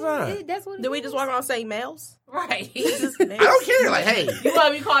 Oh, What is that? That's what it Do we is. just walk around saying males? Right. I don't care. Like, hey, You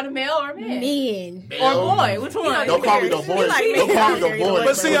want to be called a male or a man? Men. Or boy? Which one? don't call me no boy. like me. Don't call me no boy.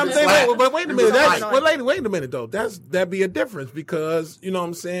 But see, I'm saying, but wait a minute. Right. Wait a minute though. That'd be a difference because you know what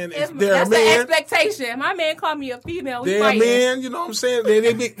I'm saying. If If they're a that's the man, expectation. If my man called me a female, we they're a fighting. man. You know what I'm saying.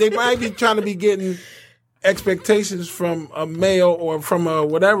 They might be trying to be getting expectations from a male or from a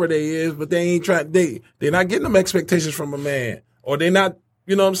whatever they is, but they ain't trying. They're not getting them expectations from a man, or they're not.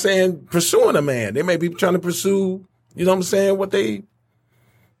 You know what I'm saying, pursuing a man. They may be trying to pursue. You know what I'm saying. What they.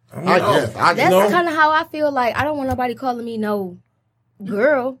 I guess. That's kind of how I feel. Like I don't want nobody calling me no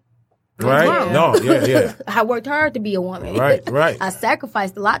girl. Right? wrong. No. Yeah. I worked hard to be a woman. Right. I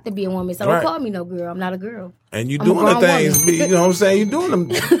sacrificed a lot to be a woman. So Right. don't call me no girl. I'm not a girl. And you I'm a doing the grown things. woman. You know what I'm saying. You doing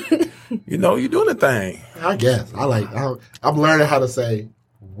them. You know, you doing the thing. I guess. I'm learning how to say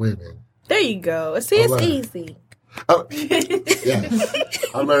women. There you go. See, it's Alright. easy. Oh, yes.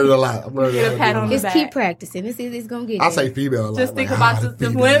 I'm learning a lot. I'm learning Get a pat how on to the do Just back. keep practicing. It's gonna get. I there. say female a lot. Just think like, about hi, the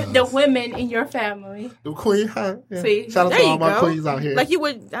females. women in your family. The queen, huh? Yeah. See, Shout out There to you all my go. queens out here. Like you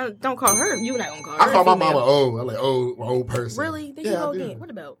would, don't call her. You not gonna call her. I call my female. mama old. I'm like old person. Really? There Yeah, you go I do. again. What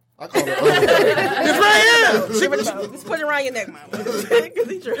about? I call her old. It's right here. What about? Just put it around your neck, mama. 'Cause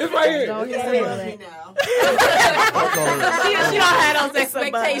it's true. It's right here. Don't say that. I call her She don't have those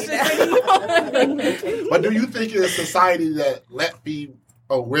expectations anymore. But do you think it's a society that let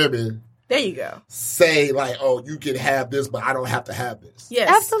women There you go. say like, "Oh, you can have this, but I don't have to have this"? Yes,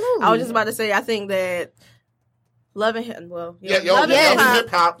 Absolutely. I was just about to say. I think that loving him. Well, Love Yes. hip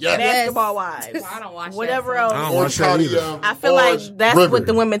hop. Yeah. basketball wives, I don't watch whatever that, else. I don't watch that County, either. I feel like Orange that's River. what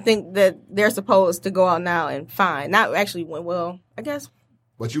the women think that they're supposed to go out now and find. Not actually. Well, I guess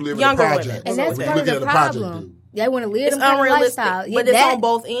But you live Younger in the women. project. And that's When part you of look the at the project, problem. dude. They want to live it's them kind of unrealistic. lifestyle. But Yeah, it's that- on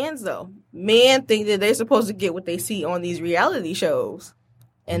both ends, though. Men think that they're supposed to get what they see on these reality shows,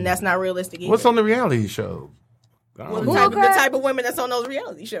 and that's not realistic either. What's on the reality show? I don't Well, know. the type of women that's on those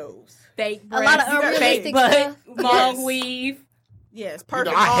reality shows? Fake A lot of breasts, fake unrealistic butt, stuff. long Yes. weave. Yes,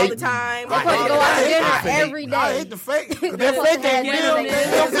 perfect I all hate the time. I supposed to go out to dinner fake. every day. I hate the fake. That supposed fake to have ain't dinner real. together.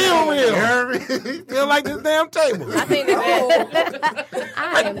 It don't feel real. Feel like this damn table. I think that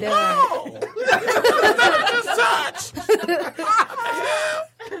I am done.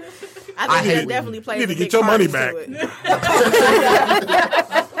 I think hate that definitely plays You a need to big get your part money into back. it.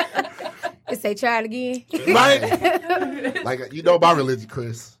 They say try it again. Right? Like you know my religion,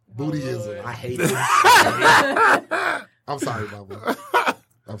 Chris. Bootyism. I hate it. I'm sorry, Mama.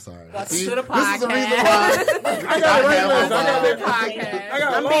 I'm sorry. See, to the this is the reason podcast. why I got it right there. I got Another it. podcast. I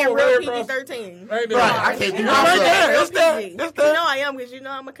got I'm a being long real way across. PG-13. Right there. Right, I can't do Right myself. there. It's there. PG. It's You there. know I am because you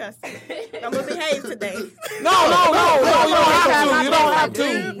know I'm a cuss. I'm gonna behave today. No. You don't have to. You don't have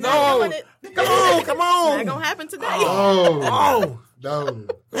to. No. Doing it. Come Not on. gonna happen today. Oh, Oh, no.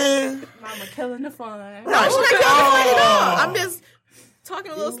 man. Mama killing the fun. No, she's not killing it at all. I'm just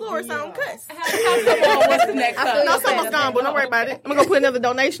talking a little slower so I don't cuss. What's the next I feel up? No, your someone's gone, but don't worry about it. I'm gonna go put another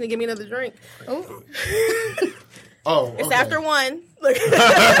donation and give me another drink. Ooh. Oh, It's okay. after 1. Look.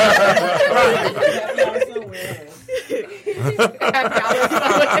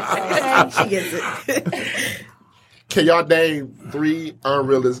 She gets it. Can y'all name 3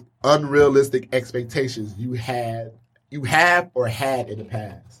 unrealistic expectations you have or had in the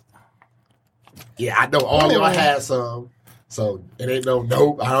past? Yeah, I know all of y'all had some, so it ain't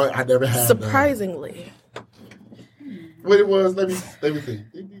nope. I never had. Surprisingly. What it was? Let me think.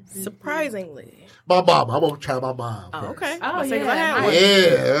 Surprisingly. My mom. I'm gonna try my mom. Oh, first. okay. Oh, I'll say 'cause I yeah, had nice. one.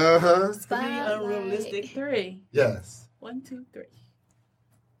 Yeah. Uh huh. Unrealistic. 3. Yes. 1, 2, 3.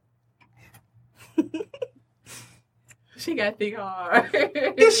 She got to think hard.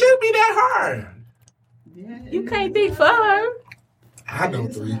 It shouldn't be that hard. You can't think for her. I know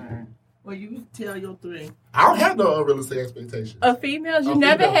 3. Well, you tell your 3. I don't have no unrealistic expectations. Of females, you Of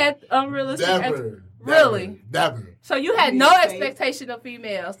never females. had unrealistic. Never. Really? Never. So you had no expectation of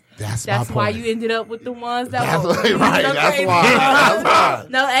females. That's why point. you ended up with the ones that That's were right. That's why. That's why.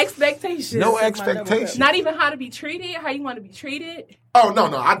 No expectations. No expectations. Not even how to be treated, how you want to be treated. Oh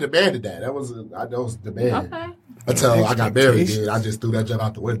no, I demanded that. That was demanded. Okay. Until I got married, then I just threw that jump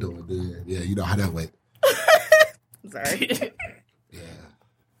out the window, and then you know how that went. Sorry.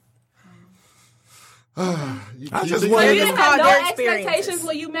 I just So wanted you to didn't call have no their expectations experiences.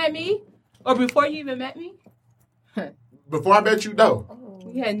 when you met me, or before you even met me. Before I met you, no.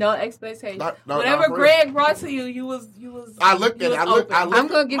 You had no expectations. No, Whatever for Greg brought to you, you was. I looked at it. I looked. I'm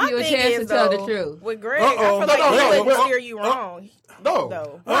gonna give My you a thing chance is, to tell the though, truth. With Greg, Uh-oh. I feel like No, he no, wouldn't no, steer you wrong. No.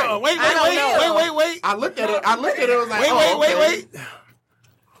 Though. Wait. I looked at it. It was like, Wait.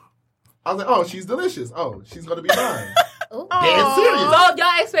 I was like, oh, she's delicious. Oh, she's gonna be mine. Ooh. Dead serious. So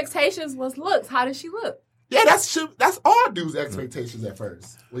your expectations was looks. How did she look? Yeah, that's all dudes' expectations at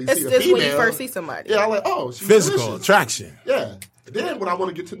first. When you It's see a just female, when you first see somebody. Yeah, I'm like, oh, she's Physical delicious. attraction. Yeah. Then when I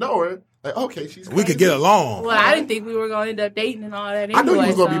want to get to know her, like, okay, she's We could crazy. get along. Well, I didn't think we were going to end up dating and all that. Anyway, I knew you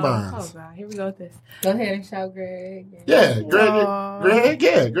was gonna be so- mine. Oh God, here we go with this. Go ahead and shout Greg. Yeah,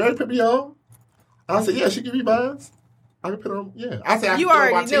 Greg put me on. I said, yeah, she give me mine. I can put her on. Yeah, I said I You can put her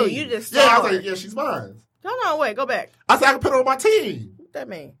on my already knew. team. You just yeah. I saw was like, her. yeah, she's mine. No, wait, go back. I said I can put her on my team. What that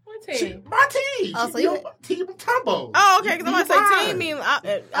mean? What She, team? my team. Oh, She so be you- on my team combo. Oh, okay, because I'm You going to say mine. team mean I so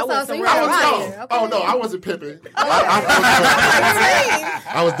went you somewhere were I else. was right. no. Okay. Oh no, I wasn't pimping.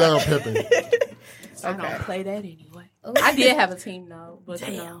 I was done pimping. I don't play that anyway. I did have a team though, but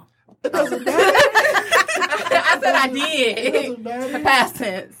you know. It doesn't matter. I said I It did. doesn't matter. Past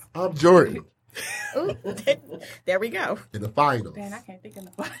tense. I'm Jordan There we go. in the finals. Man, I can't think of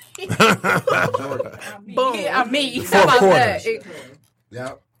nobody. Jordan. Boom. Yeah, I'm me. Four How about quarters. that?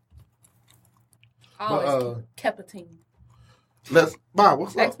 Yeah. Always kept a team. Let's Bob.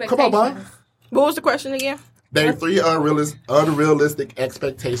 What's up? Come on, Bob. What was the question again? Name 3 unrealistic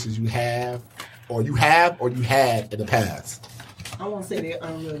expectations you have or you had in the past. I won't say they're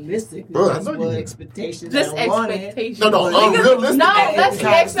unrealistic. Bro, I That's know you what did. expectations Just I wanted. expectations. No, We could- unrealistic. No, At that's the the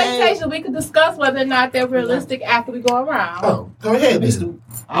time, expectation. We could discuss whether or not they're realistic after we go around. Oh, go ahead. Used Then. to-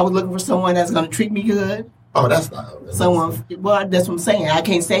 I was looking for someone that's going to treat me good. Oh, that's not unrealistic. Someone, well, that's what I'm saying. I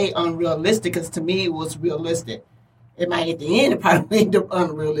can't say unrealistic because to me it was realistic. It might at the end it probably end up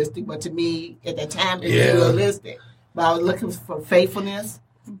unrealistic, but to me at that time it Yeah. was realistic. But I was looking for faithfulness.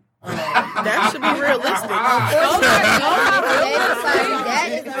 That should be realistic. That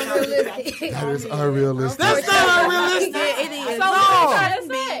is unrealistic. That is unrealistic. That's not unrealistic. Yeah, it is. So what are you trying to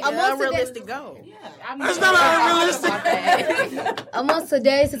say? An unrealistic goal. That's not unrealistic. Amongst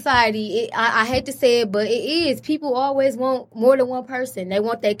today's society, I hate to say it, but it is. People always want more than one person. They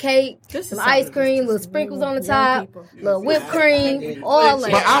want their cake, This some is ice something. cream, little sprinkles on the top, little whipped cream, all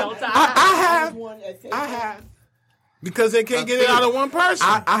But that. I have Because they can't get it out of one person.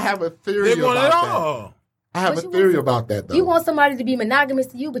 I have a theory They want it about that. all. I have a But you theory want- about that though. You want somebody to be monogamous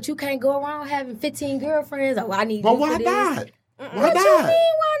to you, but you can't go around having 15 girlfriends. Oh, I need But this why for this. not? Why What you not? mean, why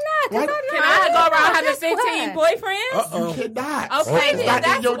not? 'Cause Why- I know Can I go around having That's 15 why. boyfriends? You cannot. Okay, It's then not in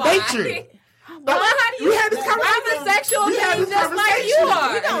that's your why. nature. Well, how do you? We had this I'm a conversation. sexual We had being this just like you conversation.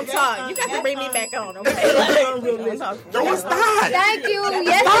 are. We don't talk. You got to bring me back on, okay? No, it's not. Thank you. It's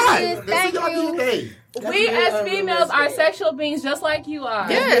Yes, not. it is. It's Thank in your you. DNA. We as females are sexual beings just like you are.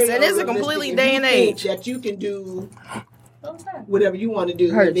 Yes, and it's a completely day and age. That you can do What's that? whatever you want to do,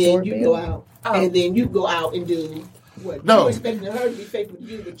 Her and then you doorbell. go out, Oh. and then you go out and do what? No. You're expecting her to be faithful to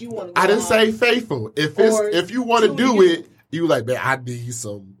you, but you want to. I didn't say faithful. Or If you want to to do you. it, you like, man, I need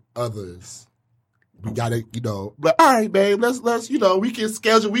some others. We gotta, but all right, babe, let's, we can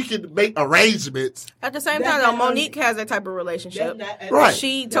schedule, we can make arrangements. At the same That's time, though, not Monique has that type of relationship. Right.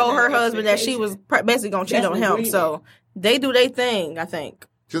 She told her husband that she was basically going to cheat That's on an him. agreement. So they do their thing, I think.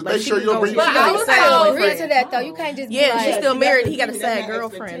 Just Like, make she sure can you don't go bring with But you. I You was gotta told- agree to that, though. You can't just be Yeah, like, she's still you married. gotta He got a keep sad that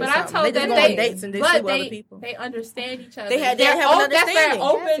girlfriend. But or I something. told They just that go they, on dates and they but sleep with other they, people. they understand each other. They have an That's their understanding.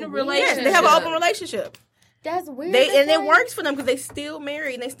 open relationship. Yes, they have an open relationship. that's weird. And it That's why- works for them because they still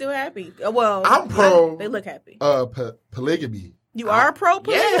married and they still happy. Well, I'm pro- They look happy. Polygamy. You are pro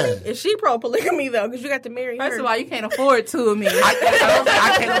polygamy? Yeah. Is she pro polygamy though? Because you got to marry her. First of all, you can't afford two of me. I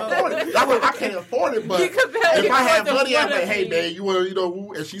can't afford it. I can't afford it, but You can barely if I had afford money, the I'm like, one hey of man, you want to,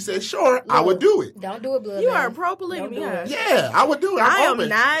 woo? And she said, sure, I would do it. Don't do it, blood. You man. are pro polygamy. Don't do it. Yeah, I would do it. I I'm am open.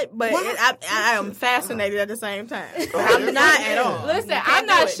 not, but I am fascinated at the same time. I'm not at all. Listen, You I'm can't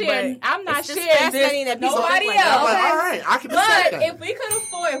not do it, sharing. but I'm not it's just sharing fascinating this that with people nobody think like that. I'm like, else. all right, I can But accept that. if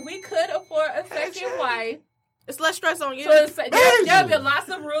we could afford a second wife, It's less stress on you. so there'll be lots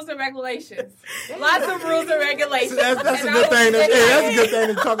of rules and regulations. Lots of rules and regulations. That's a And good I thing. would- That's a good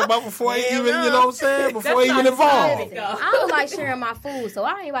thing to talk about before he even, you know what I'm saying? Before he even That's not involved. exciting, I don't like sharing my food, so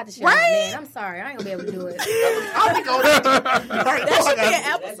I ain't about to share my man. I'm sorry. I ain't going to be able to do it. I'll be going That should be an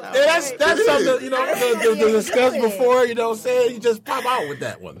episode. Yeah, that's something, you know, to discuss Yeah. before, you know what I'm saying? You just pop out with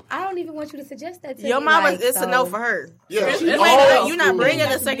that one. I don't even want you to suggest that to Your me. mama, like, it's a so. no for her. Yeah, she You're old not school. bringing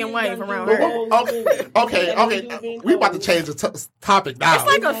a second wife around her. Okay. We about to change the topic now. It's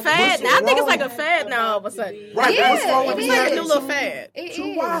like a fad. Now. I think it's like a fad now all of a sudden. Right, Yeah, what's wrong with it It's that? like a is. new little fad. It Two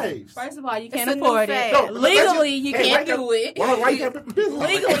is. wives. First of all, you can't a new afford fad. it. No, but Legally, that's you just- can't hey, do it. Why you have business?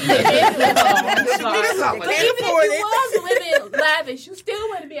 Legally, you can't do it. I'm Business sorry. out like But that. even if you was living lavish, you still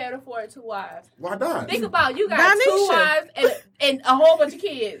wouldn't be able to afford two wives. Why not? Think about you got Donisha. two wives and a whole bunch of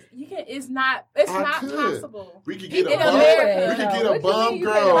kids. You can. It's not I possible. could. We could get In a bum. America. We could get a What you bum mean you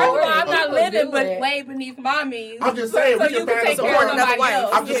First girl. of all, I'm not People living, do but it. way beneath my means. I'm just saying, so we you can can find take some care of more another somebody wife.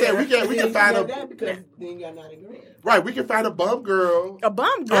 else. I'm just saying we can find a because then y'all not agreeing. right. We can find a bum girl. A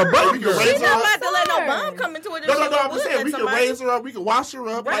bum girl. A bum We can girl. raise She's her not up. about to let no bum come into it. No. I'm just saying we can raise her up. We can wash her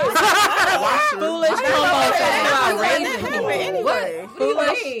up. Like, wash her. Foolish. Anyway.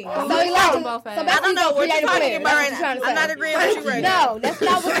 Foolish. So you like to, I don't know what you're talking about right now. I'm not agreeing with you right now. No, that's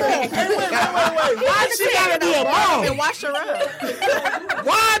not what's up. Why she gotta be a And bum? wash her up.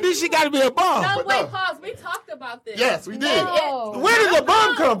 Why did she gotta be a bum? No, But wait, no. pause. We talked about this. Yes, we did. No. Where did the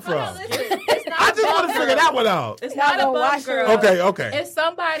bum come No, from? listen, it's not I a just bum want to figure girl. that one out. It's Not not a gonna bum wash her girl. up. Okay. It's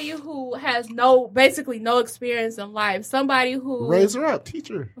somebody who has basically no experience in life. Somebody who Raise her up. Teach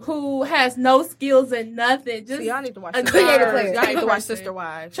her. who has no skills and nothing. Just See, y'all need to watch a Sister creative girl. player. Y'all need to watch Person. Sister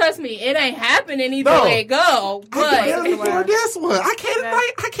Wives. Trust me, it ain't happening either No. way it go. I can barely But afford this one. I can't. Yeah.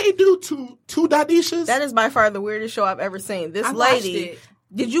 I can't do two Donishas. That is by far the weirdest show I've ever seen. This I watched lady. it.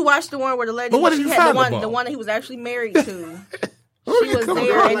 Did you watch the one where the lady? But what did she you had find the one, about? the one that he was actually married to. Who She you was come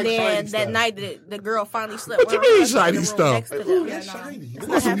there, across and like then shiny that stuff? night the girl finally slept. What you with her mean husband in shiny the room stuff? next to Like, them. ooh, Yeah, that's no. shiny.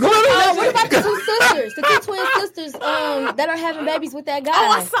 What's some Oh, glitter? what about the two sisters? The two twin sisters that are having babies with that guy.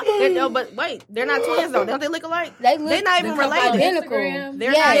 Oh, I saw. No, but wait, they're not twins though. Don't they look alike? They look They're not even related. identical. Instagram.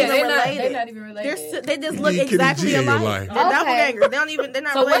 They're Yeah, not yeah, even they're related. not even related. They just look You Kitty exactly G in your alike. life. They're Okay. doppelgangers. They don't even. They're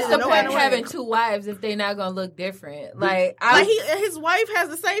not So related. what's the in no point kind of of way. having two wives if they not gonna look different? Like, Like his wife has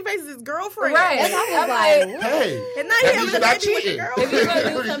the same face as his girlfriend. right? That's what I was I'm like, like, Hey, And now that he means having you're a not baby with cheating. the if you gonna do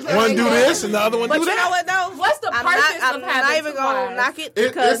girlfriend. something One like do that, this and the other one But do you know that. what though? What's the I'm purpose not of having even two gonna wives? knock it It-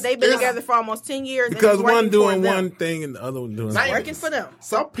 because they've been it's- together for almost 10 years. and Because it's one working doing for them. one thing and the other one doing Not something. Working for them.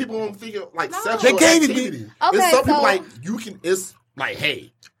 Some people don't think of like No. sexual They can't even activity. be- Okay, It's some people so- like you can. It's like,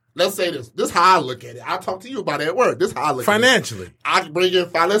 hey, let's say this. This is how I look at it. I'll talk to you about it at work. This is how I look Financially. at it. I bring in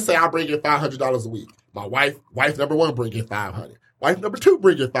five. Let's say I bring in $500 a week. My wife number one bring in $500. Wife number two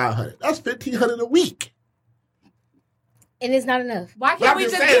bring in $500. That's $1,500 a week. and it's not enough. Why I'm can't we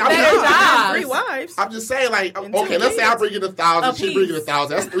just just saying, get I'm better not- 3 jobs? wives. I'm just saying, like, And okay, two let's say I kids. bring in 1,000, A she bring in piece.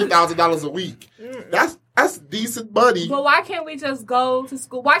 1,000. That's $3,000 a week. That's decent money. But why can't we just go to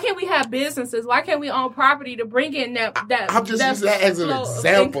school? Why can't we have businesses? Why can't we own property to bring in that? I'm just using that as an flow of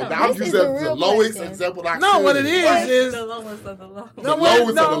example. income? I'm This is using the that as the real lowest question. example I No, could. what it is The lowest of the low. The lowest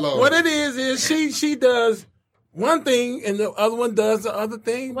of the low. What it is she does one thing and the other one does the other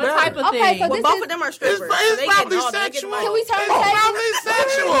thing. What better. type of Okay, thing? so Well, this both is- of them are It's, strippers. it's They probably getting all that, getting sexual. money. Can we turn the It's table? probably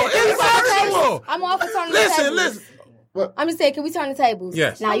sexual. It's sexual. I'm all for turning the Listen, tables. listen. I'm just saying, can we turn the tables?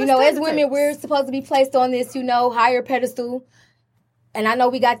 Yes. Now, you Let's know, turn as the women, tables. we're supposed to be placed on this, higher pedestal. And I know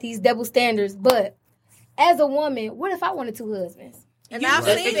we got these double standards, but as a woman, what if I wanted 2 husbands? And I've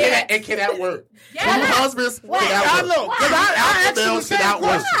It seen can, it. it can that work. Yeah. Two husbands can that I work. know. 'Cause I asked him the Males same can that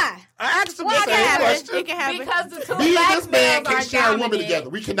work. question. I asked him Well, the it can same happen. question. It can happen. Because the two Me and black this man males can are share a woman dominant. together.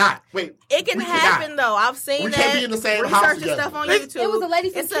 We cannot. Wait. It can we happen cannot. though. I've seen We that. can't be in the same Research house and together. stuff on It- YouTube. It was a lady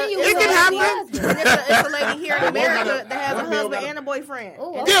from It's a, Kenya it's with It can a happen. lady, and it's a lady here in One America gotta- that has a one male husband gotta- and a boyfriend.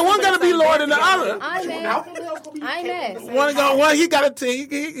 Ooh, Yeah, one gotta be lower than the other. I'm mad. Alpha male gonna be- I ain't mad. One he got a team.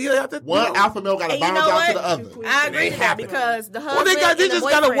 He have to. One alpha male got to And you bounce know out to what? the other. I agree It to that happen. because the husband Well, they and the just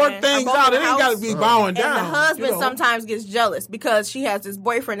gotta work boyfriend things are both out. in It the ain't gotta house, be bowing and down. the husband you know. sometimes gets jealous because she has this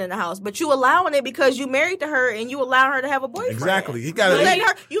boyfriend in the house. house, but you allowing it because you married to her and you allow her to have a boyfriend. Exactly. He You got let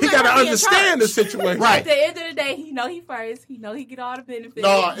her be to in understand the charge. situation. At the end of the day, he know he first. He know he get all the benefits.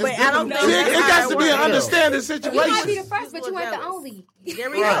 No, it's But I don't different. think See, it got to be an works. understanding You might be the situation. first, but you ain't the only.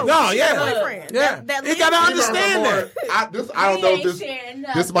 There we Right. go. No, She yeah. got a boyfriend. Yeah. That He gotta leaves- understand that. I don't know He if this. ain't sharing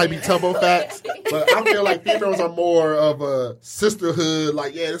This might be nothing. tumble facts, but I feel like females are more of a sisterhood.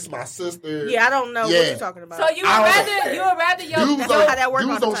 Like, yeah, this is my sister. Yeah, I don't know what Yeah. you're talking about. So you would rather your Dudes That's not how that work all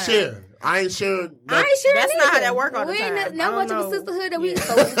dudes the don't time. share. I ain't sharing. I ain't sure That's not how neither. that work all the We ain't time. not I much don't of a know. sisterhood that we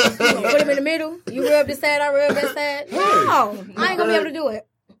so we gonna put them in the middle. You rub this side, I rub that side. No, I ain't gonna be able to do it.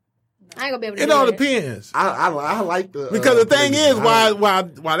 I ain't gonna be able to It do all it. depends. I like the Because the thing is, I-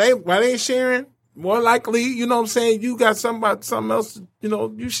 why they ain't sharing, more likely, you know what I'm saying, you got something else, you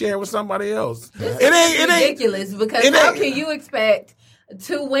know, you sharing with somebody else. It ain't ridiculous because it how ain't- can you expect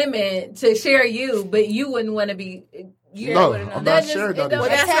two women to share you, but you wouldn't want to be? You No, wouldn't know. I'm That not just- sharing it none of don't- Well,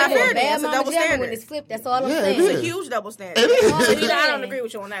 that's That's not how fair. a then. bad That's a mama double jamming standard. when it's flipped. That's all I'm Yeah, it saying. is. It's a huge double standard. It is. I don't agree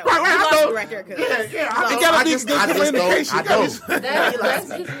with you on that one. Right, You I lost know. me right there, cuz. Yeah, it I gotta be just- good I just communication. don't- I don't. That's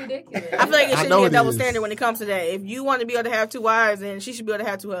just ridiculous. I feel like it I should know be a it double is. standard when it comes to that. If you want to be able to have two wives, then she should be able to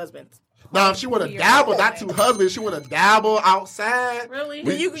have two husbands. Now, if she want to dabble, not two husbands, she want to dabble outside. Really?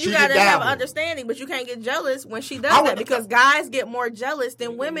 But you she gotta can have dabble. an understanding, but you can't get jealous when she does I would- that because guys get more jealous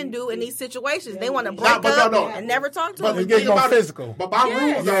than women do in these situations. They want to break but up no. and never talk to But them. It gets think more about it. physical. But my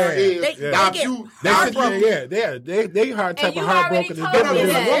rules are is They- now they if you They hard type you of already heartbroken is told different me than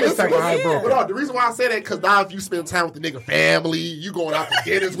a that. woman's type of But heartbroken. no, the reason why I say that because now if you spend time with the nigga family, you going out to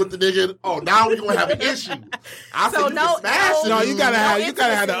dinners with the nigga. Oh, now we gonna have an issue. I So said you no- can smash no- the No, dude. you gotta have the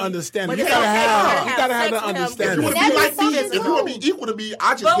intimacy. understanding. But You it's gotta okay have to the have sex with him. If you understanding. want to That be is like me, something if you want to cool. be equal to me,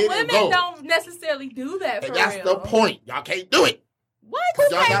 I just But hit women and go. don't necessarily do that for And that's real. the point. Y'all can't do it. What?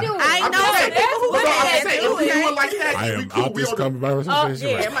 Y'all can't got- do it? I I'm know just saying, that people who but no, women I'm that saying, do if we it. do it like that, I we am cool. out We this on the- conversation. Oh,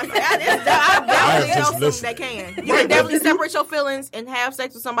 yeah. I definitely just know some listening. that can. You Right, can but definitely if you- separate your feelings and have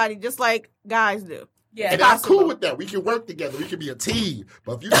sex with somebody just like guys do. Yeah. And I'm cool with that. We can work together. We can be a team.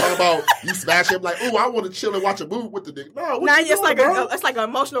 But if you talk about you smash him like, oh, I want to chill and watch a movie with the nigga. No, what Now you it's doing, like bro? it's like an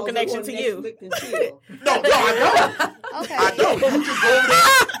emotional connection to you. No, I don't. Okay. I don't. You just go over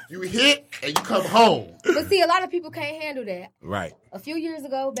there, you hit, and you come home. But see, a lot of people can't handle that. Right. A few years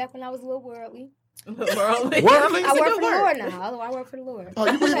ago, back when I was a little worldly, Worldly? I work for the Lord now. I work for the Lord. Oh,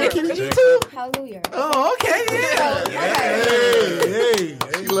 you believe in Kitty G too? Hallelujah. Oh, okay. Yeah. Hey.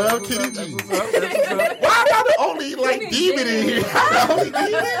 She love Kitty G. Why am I the only like demon in here? The only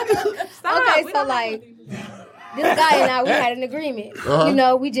demon? Okay, so like this guy and I, we had an agreement. Uh-huh. You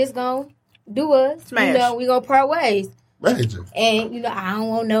know, we just gonna do us. Smash. You know, we gonna part ways. Major. And you know, I don't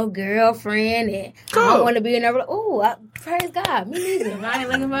want no girlfriend, and I don't want to be in a. Oh, praise God, me neither. I ain't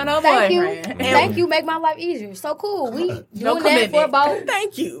looking for no Thank you, boyfriend. thank you. Make my life easier. So cool. We doing No that for commitment. about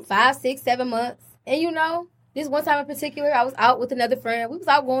Thank you. 5, 6, 7 months. And you know, this one time in particular, I was out with another friend. We was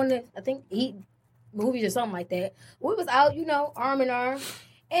out going to, I think, eat movies or something like that. We was out, you know, arm in arm.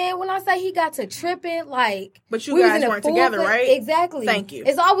 And when I say he got to tripping, like, But you we was guys in a weren't full together, fit- right? Exactly. Thank you.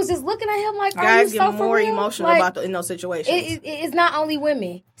 And so I was just looking at him like, are Guys you get so for more real? emotional Like, in those situations. it's not only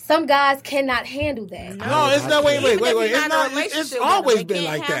women. Some guys cannot handle that. No, it's not. Wait. Even if It's you're not in a not. relationship It's with always them, they been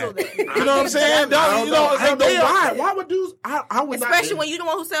can't like handle that. that. You know what I'm saying? I don't know. I don't know why. Why would dudes? I would not. Especially when you the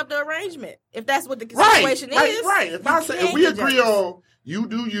one who set up the arrangement. If that's what the Right, situation is. right. If I say, if can't we get agree jealous. on you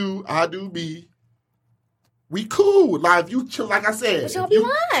do you, I do me, we cool. Like if you chill, like I said, But y'all if be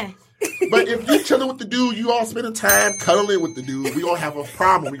you- lying. but if you chilling with the dude, you all spending time cuddling with the dude, we gonna have a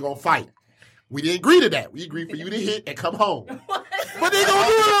problem. We gonna fight. We didn't agree to that. We agreed for you to hit and come home. But they gonna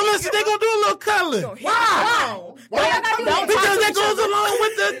do a little. Listen, they gonna do a little cuddling. Why? Because that goes along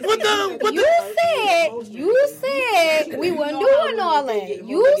with the. You said we weren't doing all that.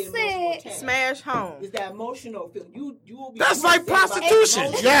 You said Smash home. It's that emotional feeling. You will be. That's like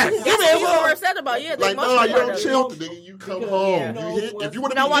prostitution. Yes. That's what you were upset about. Yeah, the Like no, emotional you part don't of it. chill with the nigga. You come home. You hit. If you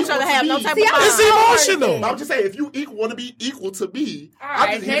want to We don't be want y'all equal to have no me, type See, of I'm It's bond. emotional. I'm just saying, if you want to be equal to me, All I'm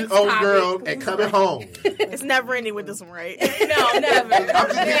right, just hitting next old topic. girl and coming home. It's never ending with this one, right? No, never. I'm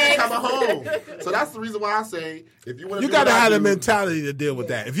just hitting coming home. So that's the reason why I say, if you want to, You gotta have the mentality to deal with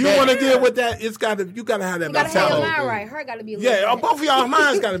that. If you want to deal with that, you gotta have that you gotta have your mentality. mind right. Her gotta be a little Yeah, right. both of y'all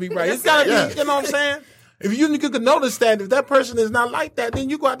minds gotta be right. It's gotta Yeah. be. You know what I'm saying? If you can notice that if that person is not like that, then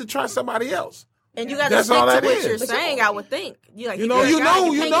you got to try somebody else. And you got to That's stick all to that what is. you're saying, I would think. Like, You know, if you're a guy,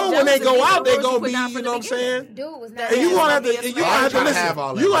 can't get when they jealous go of out, they the rules gonna put be. down You from know the what I'm saying? Dude was not. And you gonna have to. Yeah, You have to trying to have listen.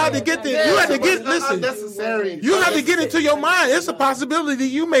 all that. You have to get the. You have to get. It's not Listen. unnecessary. You have to get into your mind. It's a possibility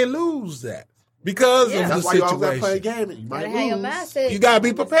you may lose that. because of the That's why you always gotta play a situation. game. You Gotta might have your lose. mindset. You gotta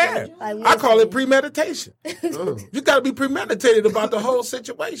be prepared. Like, I call it listen. premeditation. You gotta be premeditated about the whole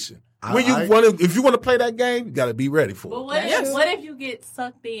situation. When you I- want to, if you want to play that game, you gotta be ready for But it. what if you get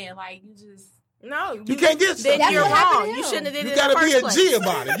sucked in? Like you just No, You can't get then sucked you're in. what happened wrong. to You him. shouldn't have did You it gotta in the be first a G place.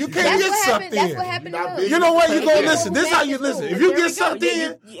 about it. You can't That's get what sucked happened. That's in. what happened You're to not us. big. You know what? You go Yeah. listen. This how you Back to listen. school. If you There we get go. sucked Yeah, in, you-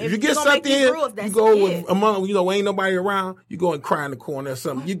 if if you get you gonna make sucked these in, rules, you that's go it. with among ain't nobody around. You go and cry in the corner or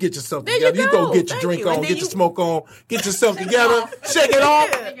something. You get yourself There together. you You go go. get your Thank drink you. on, And get then your you- smoke on, get yourself together, shake it off.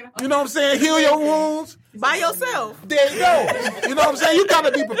 You know what I'm saying? Heal your wounds. By yourself. There you go. You know what I'm saying? You got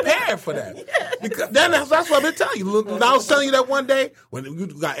to be prepared for that. Because that's what I've been telling you. Look, I was telling you that one day when you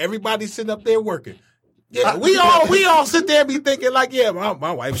got everybody sitting up there working. Yeah, we all sit there and be thinking like, yeah,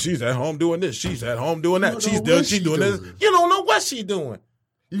 my wife, she's at home doing this, she's at home doing that, she's doing this. You don't know what she's doing.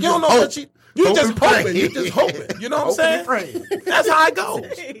 You don't know what she. You Hope just and pray. hoping. You just hoping. You know what I'm Hope and saying? That's how it goes.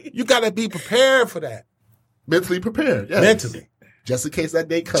 You got to be prepared for that. Mentally prepared. Yes. Mentally, Just in case that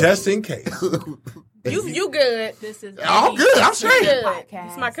day comes. just in case. You good. this is I'm good. I'm straight. Good. Podcast.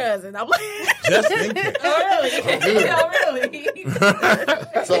 It's my cousin. I'm like, Just in case. really?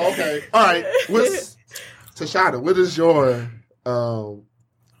 So, okay. All right. Tashana, what is your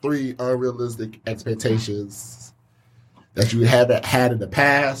 3 unrealistic expectations that you have had in the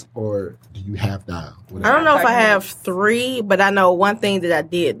past or do you have now? I don't know if I have 3, but I know one thing that I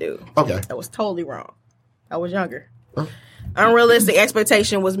did do. Okay. That was totally wrong. I was younger. Oh. Unrealistic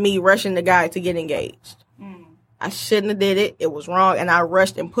expectation was me rushing the guy to get engaged. I shouldn't have did it. It was wrong, and I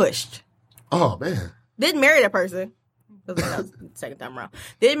rushed and pushed. Oh, man. Didn't marry that person. That was the second time around.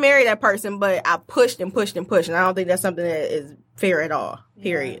 Didn't marry that person, but I pushed and pushed and pushed, and I don't think that's something that is fair at all.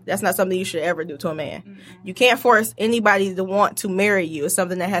 Period. That's not something you should ever do to a man. Mm-hmm. You can't force anybody to want to marry you. It's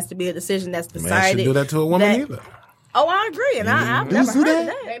something that has to be a decision that's Man decided. shouldn't do that to a woman that- either. Oh, I agree, and I've never do heard that?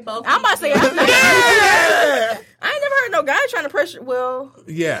 of They that. both I'm about to say, I ain't never heard no guy trying to pressure. Well,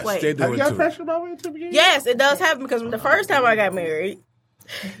 Yes, Wait. they do Have it you got too. pressure about it to begin? yes, it does happen because the first time I got married,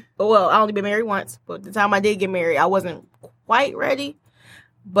 well, I only been married once, but the time I did get married, I wasn't quite ready,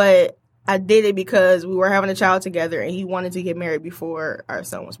 but I did it because we were having a child together, and he wanted to get married before our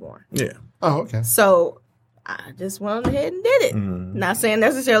son was born. Yeah. Oh, okay. So I just went ahead and did it. Mm-hmm. Not saying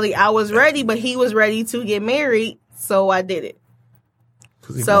necessarily I was ready, but he was ready to get married, so I did it.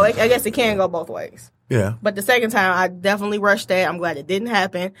 So I guess it can go both ways. Yeah. But the second time, I definitely rushed that. I'm glad it didn't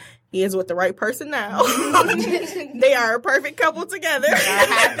happen. He is with the right person now. They are a perfect couple together.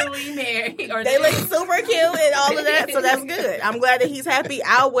 happily married. Or They look super cute and all of that, so that's good. I'm glad that he's happy.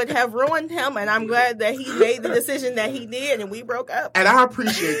 I would have ruined him, and I'm glad that he made the decision that he did, and we broke up. And I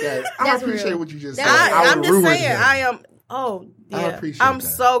appreciate that. I That's appreciate real. what you just said. That's I'm would just ruin saying, him. I am. Oh, yeah. I appreciate I'm that.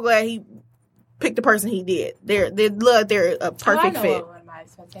 so glad he picked the person he did. They're a perfect fit.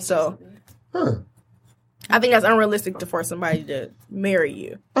 So- Huh. I think that's unrealistic to force somebody to marry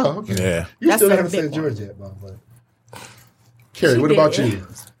you. Oh, okay. Yeah. You That's still a haven't big said one. yours yet, Mom. But Carrie, She what did. about you?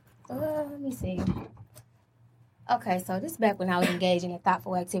 Let me see. Okay, so this is back when I was engaging in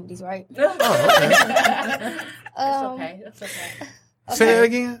thoughtful activities, right? Oh, okay. okay. That's okay. Say that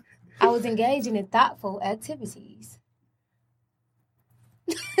again. I was engaging in thoughtful activities.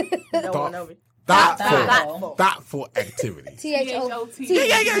 No one over. Thoughtful activity. THOT. Okay, go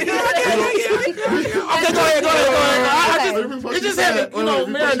ahead. It just had to,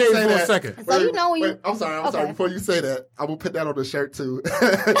 marinate for a second. So you know when you. I'm sorry. Okay. Before you say that, I'm gonna put that on the shirt too.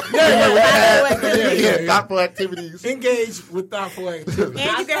 Yeah. Thoughtful activities. Engage with thoughtful activity.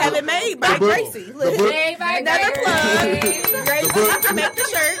 And you can have it made by The book- Gracie. the book- Made by Another Gracie. plug. Gracie, make the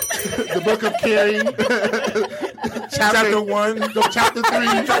shirt. The book of Carrie. Chapter 1. No, chapter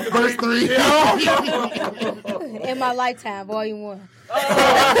 3, verse 3. In my lifetime, volume 1.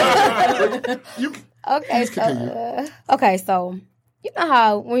 You, Okay, Please continue. so you know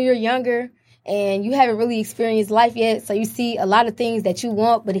how when you're younger and you haven't really experienced life yet, so you see a lot of things that you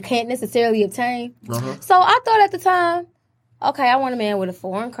want, but it can't necessarily obtain. uh-huh. So I thought at the time, okay, I want a man with a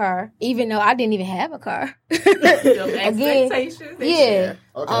foreign car, even though I didn't even have a car. Expectations. Yeah.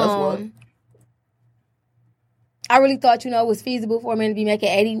 Okay, that's one. I really thought, it was feasible for a man to be making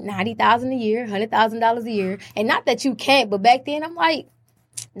 $80,000, $90,000 a year, $100,000 a year. And not that you can't, but back then I'm like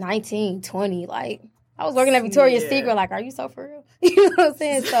 19, 20. Like, I was working at Victoria's Secret, like, are you so for real? You know what I'm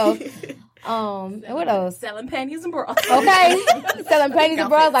saying? So, and what else? Selling panties and bras. Okay. Selling panties and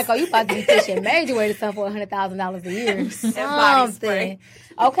bras, like, oh, you about to be fishing major way to sell for $100,000 a year. body spray. Something.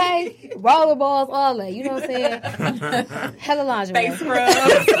 Okay. Roller balls, all that. You know what I'm saying? Hella lingerie. Face scrub.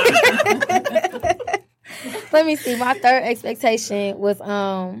 Let me see. My third expectation was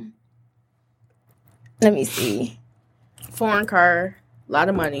let me see. Foreign car, a lot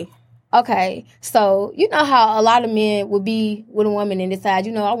of money. Okay, so you know how a lot of men would be with a woman and decide,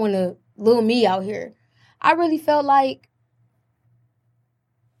 I want a little me out here. I really felt like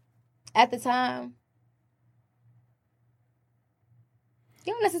at the time,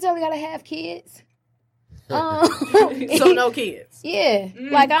 you don't necessarily gotta have kids. So no kids. Yeah,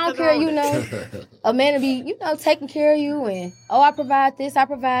 like I don't care, a man to be, taking care of you, and I provide this, I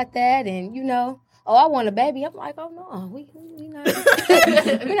provide that, and I want a baby. I'm like, oh no, we not,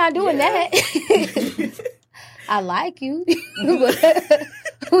 we're not doing that. I like you,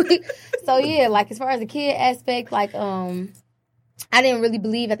 so yeah, like as far as the kid aspect, like I didn't really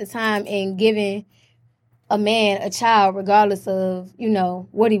believe at the time in giving a man a child, regardless of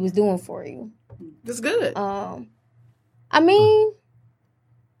what he was doing for you. That's good. I mean,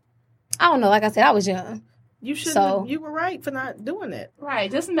 I don't know. Like I said, I was young. You should. So, you were right for not doing it. Right.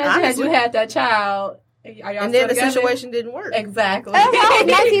 Just imagine that you had that child. And then the situation didn't work. Exactly. I was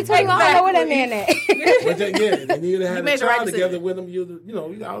 19, 21. I don't know where that man at. But and you'd have had made a the right child together decision. with him. He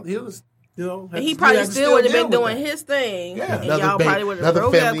was, And he probably still would have been doing his thing. Yeah. And y'all probably would have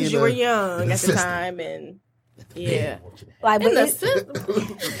broke up because you were young at the system. time. And yeah. Like, In but the system. Oh,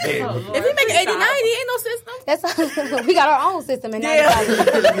 If he make 89, he ain't no system. that's we got our own system, and Yeah. You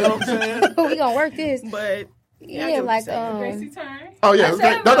know what I'm saying? we gonna work this. But Yeah, like Gracie turn. Oh yeah,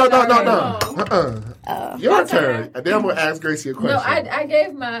 said no. no. Your turn. And then I'm gonna ask Gracie a question. No, I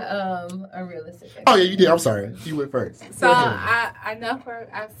gave my a realistic. Oh yeah, you did. I'm sorry. You went first. So Go ahead. I know for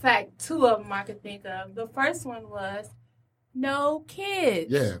a fact 2 of them I could think of. The first one was no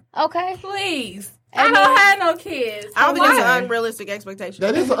kids. Yeah, Okay. Please. And I don't then- have no kids. I don't think it's Why? an unrealistic expectation.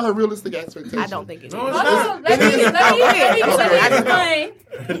 that is an unrealistic expectation. I don't think it is. No, it's Hold not. on, let me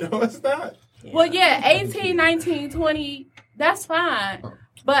explain. No, it's not. Well, yeah, 18, 19, 20, that's fine.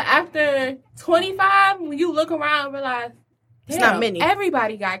 But after 25, when you look around and realize, It's damn, not many.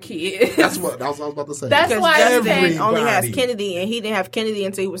 Everybody got kids. That's what I was about to say. That's Because why I'm saying Justin only has everybody. Kennedy, and he didn't have Kennedy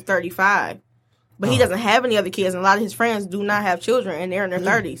until he was 35. But he doesn't have any other kids, and a lot of his friends do not have children, and they're in their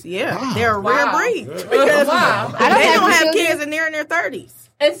 30s. Yeah, Wow. they're a rare Wow. breed. Because Wow. I don't they have don't have children. kids, and they're in their 30s.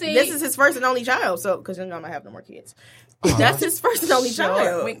 And see, This is his first and only child, so because I'm not having no more kids. That's his first and only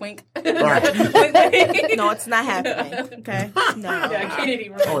child. wink, wink. Right. Wink, wink. No, it's not happening. Okay, no, Yeah, Kennedy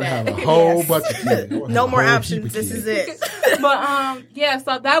I wrote want to have that. a whole bunch of kids. I wanna no have a more whole options. heap of This kids. is it. But yeah,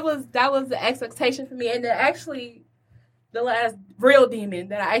 so that was the expectation for me, and then actually, the last real demon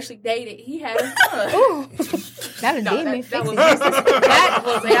that I actually dated, he had a son. Ooh, not a No, demon. that was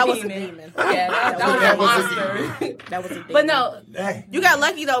That was a demon. Yeah, that was a monster. That was a demon. But no, You got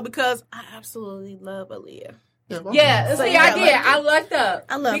lucky though because I absolutely love Aaliyah. yeah. So See, you I got did. lucky. I lucked up.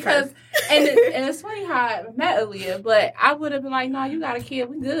 I love because, her. and it's funny how I met Aaliyah, but I would have been like, "No, you got a kid.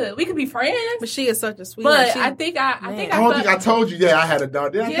 We good. We could be friends." But she is such a sweetheart. But I think I don't think I told you. Yeah, I had a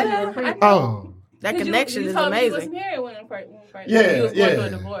dog. Did I tell you Yeah, about a friend? I know. Oh, that 'Cause connection you is told me you was amazing. married when first. Yeah, you was going yeah. through a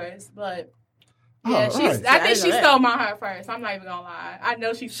divorce, but. Oh, Yeah, all right. I think I didn't she know that. stole my heart first. I'm not even gonna lie. I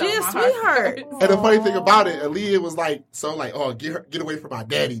know she stole She a my sweetheart. heart first. And the funny thing about it, Aaliyah was like, oh, get away from my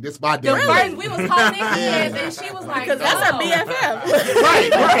daddy. This my The daddy. first we was holding hands and she was like, Because that's her no. BFF.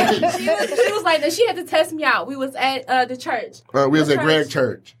 Right. She was like, she had to test me out. We was at the church. We was The at Greg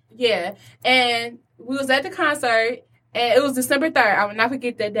Church. Yeah, and we was at the concert. And it was December 3rd. I will not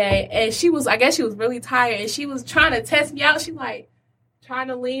forget that day. And I guess she was really tired. And she was trying to test me out. She like trying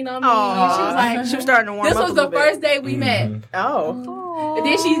to lean on me. And she was like, she was starting to warm this up. was a the little first day we met. Mm-hmm. bit. Oh. And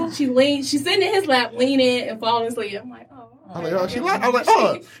then she leaned. She's sitting in his lap, leaning and falling asleep. I'm like, oh. I'm like, oh, she like. I'm like,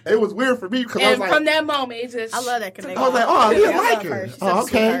 oh, it was weird for me because I was And like, from that moment, it just. I love that connection. I was like, oh, I didn't I like love her. She's Oh, such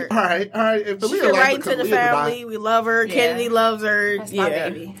a okay, sweetheart. all right. If She Aaliyah fit liked right her, into the 'cause Aaliyah did not- family. We love her. Yeah. Kennedy loves her. That's my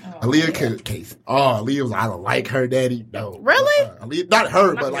baby. Aaliyah could. Oh, Aaliyah was. I don't like her daddy. No, Really? Aaliyah, not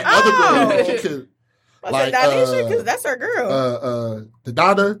her, but like Oh. other girls. She could. I Like, said Donisha because that's her girl. The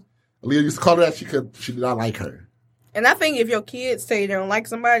Donna, Aaliyah used to call her that. She did not like her. And I think if your kids say they don't like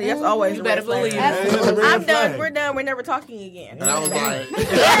somebody, that's always You a better red flag. believe it. Absolutely. I'm done. We're done. We're never talking again. And I was like,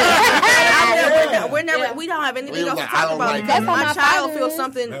 We're never. Yeah. We don't have anything We else was to like, I talk don't about. like because her. That's my how my child father feels is.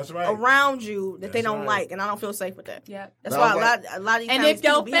 something That's right. around you that they That's don't right. like, and I don't feel safe with that. Yeah. That's No, why but- a lot of these And times if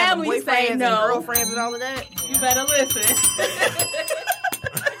your people be having family say boyfriends no. and girlfriends and all of that. You better listen.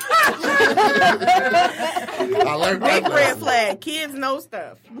 I learned Big that. red flag. Kids know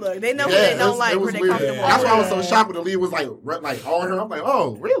stuff. Look, they know what Yeah, they don't it like, was where they weird. comfortable. That's why I was so with. shocked when Aaliyah was like on her. I'm like,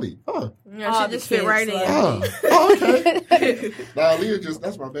 oh, really? Oh, Yeah, All she the just fit kids right in. love oh, okay. Nah, Aaliyah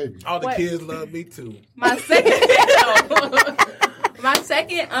that's my baby. All the What? kids love me too. My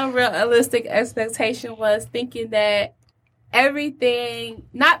second unrealistic expectation was thinking that everything,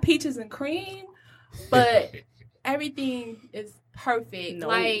 not peaches and cream, but everything is perfect. No.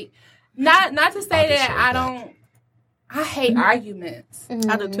 Like Not to say that I hate arguments.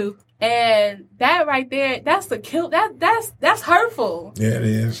 I do too. And that right there, that's the kill. That's hurtful. Yeah, it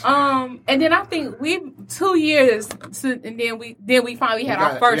is. And then I think 2 years, and then we finally had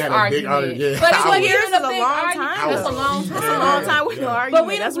our first argument. Yeah. But it's like years it's a is a big long argument. time. That's a long time. That's a long time with no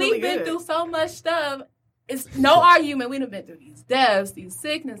argument. But we've been through so much stuff. It's no argument. We've been through these deaths, these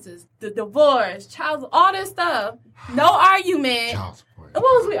sicknesses, the divorce, all this stuff. No argument. What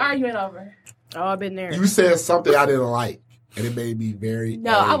was we arguing over? Oh, I've been there. You said something I didn't like, and it made me very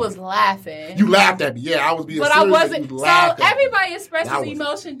No, angry. I was laughing. You laughed at me. Yeah, I was being But serious. I wasn't. You So laughed at me. everybody expresses That was-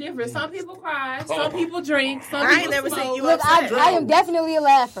 emotion different. Some people cry. Some people drink. Some I people ain't never smoke. seen you Look, upset. I am definitely a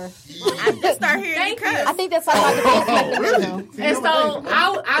laugher. I just start hearing you Thank you. cuss. I think that's like my defense mechanism. And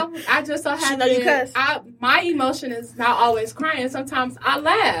so I just so happen know you cuss. my emotion is not always crying. Sometimes I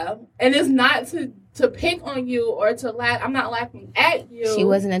laugh, and it's not to pick on you or to laugh. I'm not laughing at you. She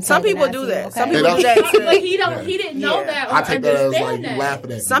wasn't Some people antagonizing do you, that. okay? Some people do that too. But he didn't know that or I take that as understand like you that. laughing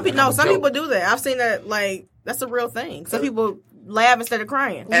at me. Some people, Like, no, I'm some a people joke. do that. I've seen that. Like that's a real thing. Some people laugh instead of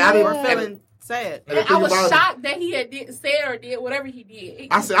crying, And I didn't- or feeling sad. And the And thing I was about it- shocked that he had said or did whatever he did.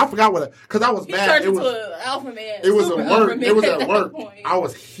 I said I forgot what because I was He mad. turned It into was an alpha man. it was super at alpha work. man It was at at that work. point. I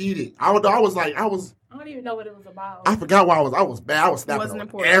was heated. I was like I don't even know what it was about. I forgot why I was mad. I was snapping wasn't on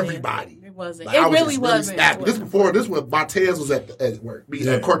important. everybody. It wasn't. Like, It I was really just wasn't. snapping. This when Montez was at work.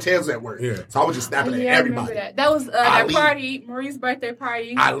 Yeah. Cortez was at work. Yeah. So I was just snapping Yeah, at I remember everybody. that. That was that Ali. party, Marie's birthday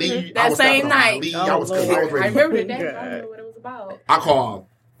party. Ali, I That was same snapping on night. Ali. Oh, I was Lord. ready. I remember that. God. I don't remember what it was about. I called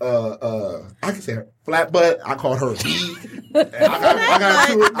I can say her flat butt. I called her B. I got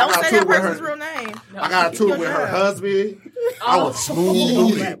to it. Don't say that with person's her. real name. I got to it with her husband. I was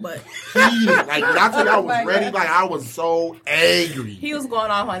smooth with it. But Heated. Like when I tell you I was ready, like I was so angry. He was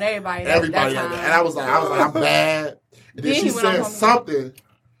going off on everybody. Everybody that had time. that. And I was like, I'm bad. And then Then she he went off said on me. something,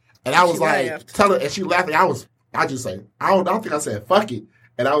 and I was She like, laughed. tell her, and she laughed. And I just say, I don't think I said fuck it.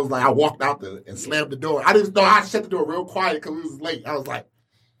 And I was like, I walked out there and slammed the door. I didn't know. I shut the door real quiet because it was late. I was like,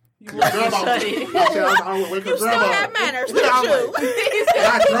 You wanted to shut it. you still have manners, Yeah, I don't was you?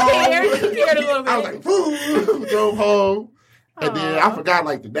 I He cared a little bit. I was like, boom, drove home. And then I forgot,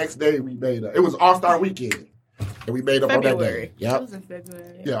 like, the next day we made it was All-Star Weekend. And we made up on that February. day. It Yep. was in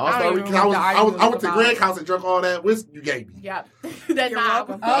February. Yeah, I All-Star don't Weekend. even remember I went to about. Greg's house and drank all that whiskey you gave me. Yep. That knob.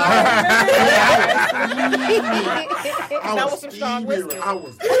 welcome. I That was was some strong steaming. whiskey. I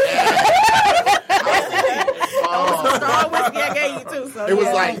was mad. Strong whiskey I gave you too. So It was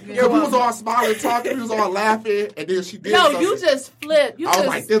yeah. like, we was all smiling, talking, we was all laughing, and then she did No, something. you just flipped. You I was just.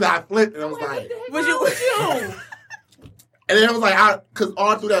 like, then I flipped, and I was What like, the heck Was wrong you- with you? and then it was like, because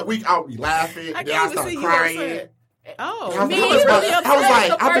all through that week, I would be laughing, I and then I can't even started see you crying. upset. Oh, I was, Me, I you was really like,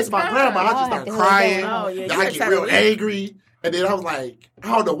 upset I the miss my first grandma. I time. just Oh, started I crying. Oh, yeah, Then you I had get to real leave. angry. And then I was like, I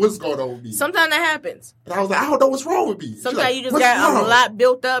don't know what's going on with me. sometimes that happens. And I was like, I don't know what's wrong with me. She's Sometimes like, you just "What's got wrong?" a lot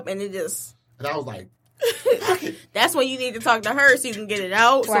built up, and it just. And I was like, That's when you need to talk to her so you can get it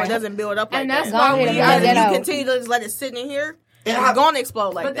out, so Right. it doesn't build up like And that's that. Go why ahead we and are. get Because that if you out. continue to just let it sit in here, And it's I- going to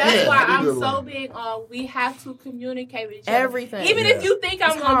explode like But that. that's Yeah, why I I'm need to so learn. big on we have to communicate with each other. Everything. Even if you think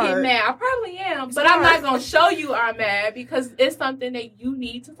I'm It's gonna get hard. mad, I probably am. But I'm hard. not gonna show you I'm mad because it's something that you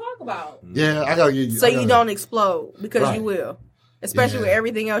need to talk about. yeah, I gotta get you. So I you gotta- don't explode, because Right. you will. Especially Yeah. with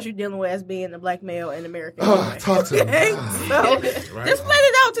everything else you're dealing with as being a black male in America. Oh, talk to me. Okay? So, Right. just let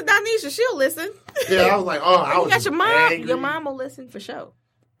it out to Donisha. She'll listen. Yeah, I was like, oh, I You was got just your mom. angry. Your mom will listen for sure.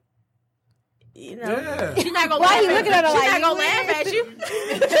 You know, Yeah. she's not gonna Why laugh you looking at her she's like, not you gonna weird? laugh at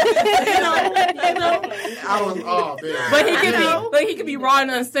you. I was, oh, man. But he could know. be, but he could be raw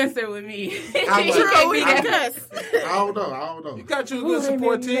and uncensored with me. I'm He like, can't True, be he that- can cuss. I don't know. You got you a good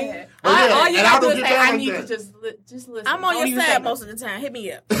support team. But yeah, all you and I gotta do don't is get say, down I like need that. to just listen. I'm on Don't your even side say most of the time. Hit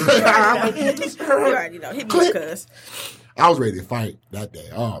me up. I'm like, You already know. Hit me up, cuz. I was ready to fight that day.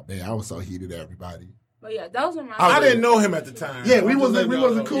 Oh man, I was so heated at everybody. But yeah, those are my. I I didn't know him at the time. Yeah, we I'm just wasn't- we letting y'all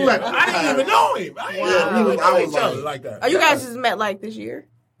wasn't know. cool at the I didn't time. even know him. I was other like- that. Oh, you guys just met like this year?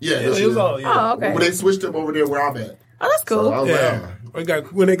 Yeah, Yeah, it was all. Yeah. Oh, okay. When they switched him over there where I'm at. Oh, that's cool. So I was Yeah.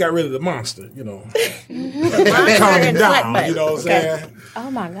 like, When they got rid of the monster, you know, Monster calm him and down. flat butt. You know what I'm Okay. saying?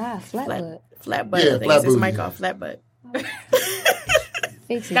 Oh my God, flat butt. Flat butt. Yeah, I think flat it's his booty. mic off. Flat butt.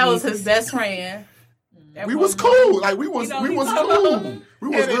 Fix it, That was Jesus. his best friend. we was cool. Like we was You know, we he was told cool. We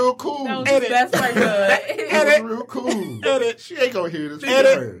was real cool. That was his best friend. It was real cool. Edit. She ain't gonna hear this.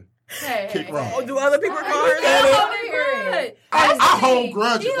 Edit. Her. Hey, Kick rock. Oh, do other people call her I that? I hold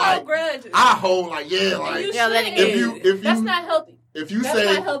grudges. You Like hold grudges. I hold like yeah, like You Yeah, let it shouldn't. go. if That's you not healthy. if you That's say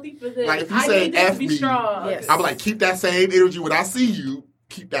not healthy for this. like, if you I say need this F to be me, strong. Yes. I'm like keep that same energy when I see you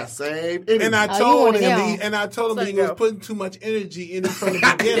keep that same energy. And I you told wanted him, him. he you was go. putting too much energy in it from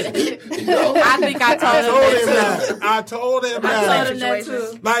the beginning. I think I told him that. I told him I told that. him that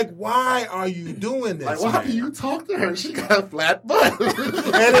too. Like, why are you doing this? Like, why do you talk to her? She got a flat butt.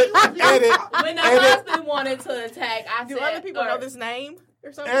 Edit. When the husband wanted to attack, I Do said, other people know this name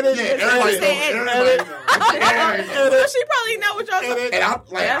or something? Edit. Yeah, everybody knows. Well, she probably know what y'all talking. And I'm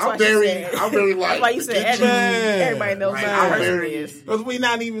like, That's why I'm she very said. like. That's why you said get you. Eddie. Everybody knows Like, who I'm the person very- is. Because we're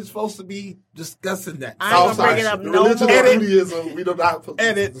not even supposed to be discussing that. I ain't gonna bring it up no Religion more. and Judaism, we do not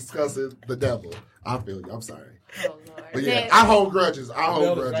Edit. discuss the devil. I feel you. I'm sorry. Oh, Lord. But yeah, I hold grudges. I hold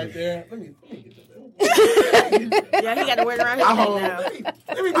Belt is grudges. right there. Let me get the Yeah, he got to wear it around his I neck hold- now.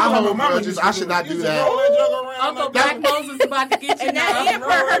 I hold grudges. I should not do that. Uncle Black Moses is about to get you And that now. end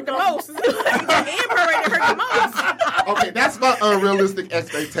part hurt the most. That end part right there hurt the most. Okay, that's my unrealistic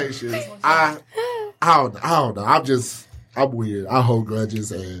expectations. I don't know. I'm weird. I hold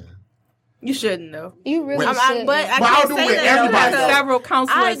grudges and You shouldn't though. You really But should. But I But I'll can't do say it with that everybody, because though. Several I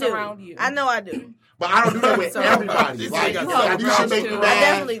counselors do. around you. I know I do. but I don't do that with So- everybody. Like, You like, you should make me I mad.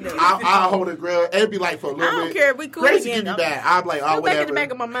 definitely do. I'll hold a grudge. It'd be like for a I little don't bit. care if we cool Gracie again. get me mad. I'm like, oh, Go back in whatever. the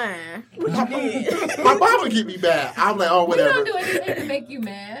back of my mind. What you did? My mama get me mad. I'm like, oh, We whatever. don't do anything to make you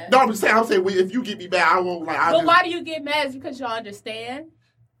mad. No, I'm saying, if you get me mad, I won't like. I But just, why do you get mad? Is it because you don't understand?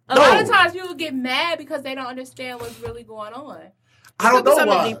 A No. lot of times people get mad because they don't understand what's really going on. I don't Could be know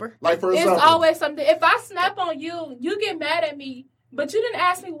something why. deeper. Like for It's example, always something. If I snap on you, you get mad at me, but you didn't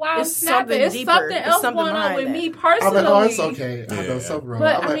ask me why I'm It's snapping. something It's deeper. something It's else something going on behind with that. me I'm personally. like, oh, it's okay. I know Yeah. something wrong.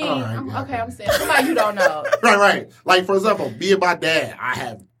 But I'm I like, mean, all right, I'm saying somebody you don't know. right. Like for example, me and my dad, I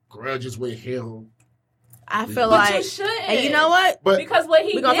have grudges with him. I feel But you like, shouldn't. and you know what? But Because what he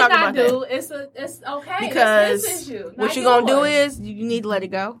We did gonna talk not about do, it's okay. Because it's his issue. what not you gonna do yours. is you need to let it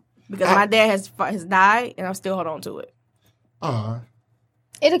go. Because my dad has died, and I'm still holding on to it.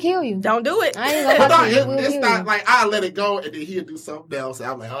 It'll kill you. Don't do it. I ain't gonna But lie no, to you. It will it's kill not you. like I let it go and then he'll do something else. And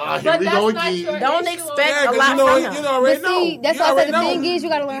I'm like, oh, here But we that's go not again. your Don't issue. expect Yeah, a 'cause lot you know, from you him. already But see, know. that's You why I said already the know. thing is you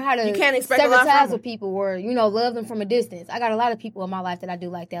gotta learn how to You can't expect a sever lot ties from him. with people or, love them from a distance. I got a lot of people in my life that I do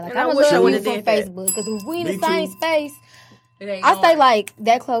like that. Like And I I'm wish I love you would've from did that. Facebook because if we in Me the same too. space, It ain't I going. stay like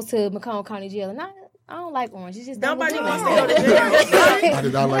that close to Macomb County Jail, and I don't like orange. It's just Nobody that wants was to go to me. jail. I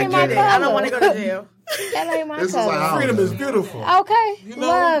did not like ain't my that. color. I don't want to go to jail. That ain't my This is color. like, I Freedom don't is know. beautiful. Okay, You know?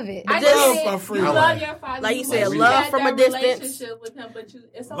 love it. I Just- just my you freedom. love your father. Like you said, had love from that a distance. relationship with him, but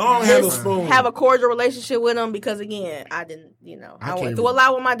it's okay. Long handle Just spoon. have a cordial relationship with him because again, I didn't, I I went can't- through a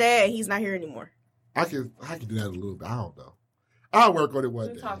lot with my dad. And he's not here anymore. I can do that a little bit. I don't know. I'll work on it one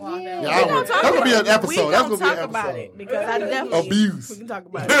We day. talk about Yeah. that. Yeah, We I'll gonna work. talk That's gonna be about an it. episode. We That's gonna gonna be an talk about episode. it because I definitely Abuse. We can talk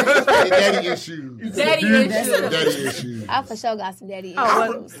about it. Daddy issues. Daddy Abuse. issues. Daddy issues. I for sure got some daddy Oh,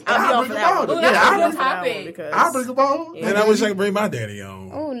 issues. I'll be on for that one. Ooh, Ooh, Yeah, that's a I'll good bring- topic. Because I'll bring him on. Yeah. And I wish I could bring my daddy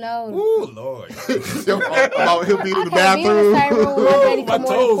on. Oh no. Ooh, Lord. About him being in the I can't be in the same room with my daddy My for more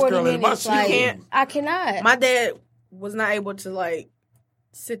than toes 40 curling. My minutes. Like, shoes. can't. I cannot. my dad was not able to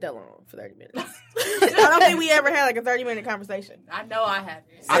sit that long for 30 minutes. I don't think we ever had a 30-minute conversation. I know I haven't.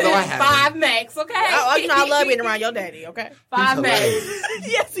 I know I haven't. 5 max, okay? I love being around your daddy. Okay. 5 He's max. hilarious.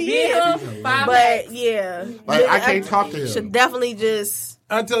 Yes, he Yeah, is. 5 max. But yeah, Like, I can't talk to him. Should definitely just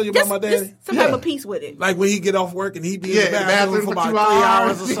I tell you about my daddy. just some type Yeah. of peace with it. Like when he get off work and he be Yeah, in the bathroom for about 2 3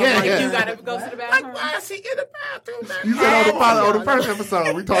 hours or something Yeah. like that. You gotta go to the bathroom. Why is he in the bathroom, man? You said on the first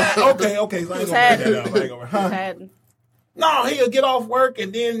episode we talked. Okay, so I ain't gonna bring that up. I ain't gonna- Huh? Had- No, he'll get off work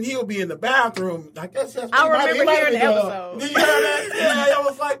and then he'll be in the bathroom. Like that's I remember hearing the Did episode. you hear that? Yeah, I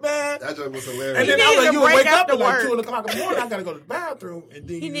was like, man. That joke was And hilarious. then He I was needed like, to you would break wake up after at like work. 2 o'clock in the morning. I gotta go to the bathroom, and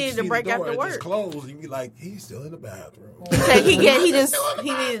then He you needed see to the break door after and work. just close. And you be like, he's still in the bathroom. he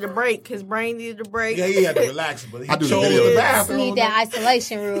needed a break. His brain needed a break. Yeah, he had to relax, but he I do chose video the games. bathroom. Need that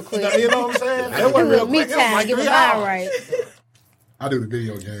isolation real quick. You know what I'm saying? That Give wasn't a real little me quick. It was time. like Give a 3 mind hours. right. I do the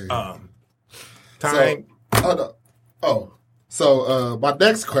video game. Time. So my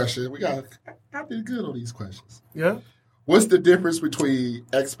next question, I did good on these questions. Yeah. What's the difference between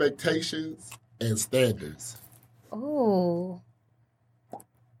expectations and standards? Oh.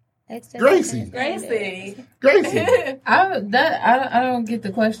 Gracie. Gracie. Gracie, I don't get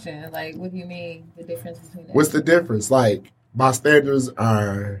the question. Like, what do you mean the difference between that? what's the difference? Like, my standards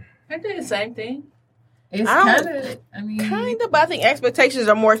are... I did the same thing. It's I kind don't- of. I mean, Kind of, but I think expectations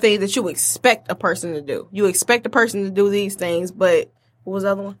are more things that you expect a person to do. You expect a person to do these things, but what was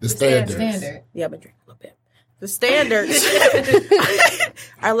the other one? The standards. standard. Yeah, I've been drinking a little bit. The standards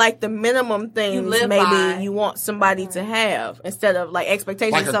are like the minimum things live maybe by. you want somebody to have instead of like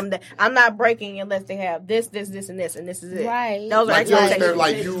expectations. Like Something that I'm not breaking unless they have this, and this, and this is it. Right. Those are Like, you expectations. understand,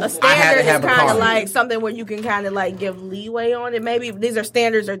 like, you, A I had to standard is have a kind car. of like something where you can kind of like give leeway on it. Maybe these are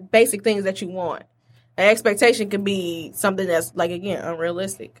standards or basic things that you want. An expectation could be something that's like again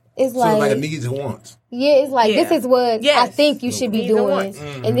unrealistic. It's So like, like a needs and wants. yeah, it's like Yeah. this is what I Yes. think you should be Needs and doing, wants.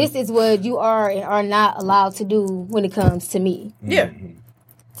 and this is what you are and are not allowed to do when it comes to me. Yeah,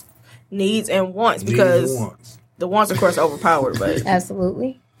 needs and wants Needs because and wants. the wants, of course, are overpowered. But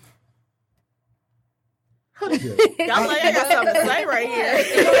Absolutely. y'all like I got something to say right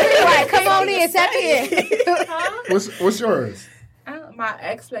here. Right, come on in, tap in. What's yours? My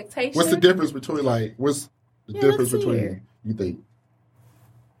expectations. What's the difference between like what's the Yeah, difference let's see between here. you think?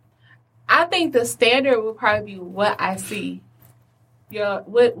 I think the standard would probably be what I see.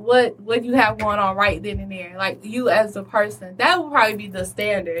 What you have going on right then and there. Like you as a person. That would probably be the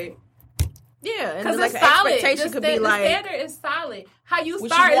standard. Yeah, and Because like it's an solid. expectation could be The like standard is solid. How you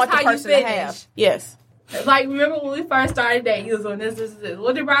what start you is want the how you person to finish. have. Yes. Like remember when we first started dating, you was on this.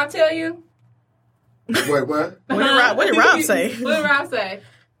 What did Rob tell you? Wait, what? What did Rob say? What did Rob say?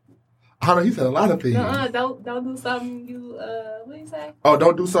 I don't know. He said a lot of things. Don't do something you what do you say? Oh,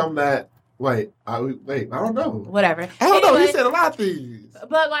 don't do something that. Wait, I don't know. Whatever. I don't know. He Anyway, said a lot of things.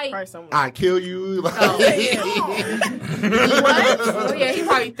 But like Probably somewhere. I kill you. Like, Oh, what? Oh yeah, he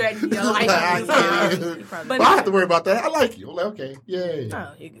probably threatened your life. I kill you. But But I don't have to worry about that. I like you. I'm like, okay, yay.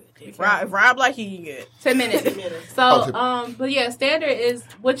 Oh, you good. If Rob like you good. 10 minutes. Oh, So, but yeah, standard is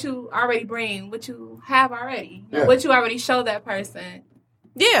what you already bring, what you have already, Yeah. what you already show that person.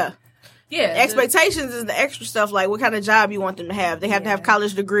 Yeah. Yeah, Expectations is the extra stuff, like what kind of job you want them to have. They have to have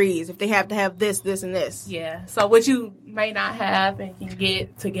college degrees. If they have to have this, and this. Yeah. So what you may not have and can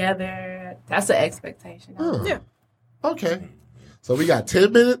get together, that's an expectation. Huh. Yeah. Okay. So we got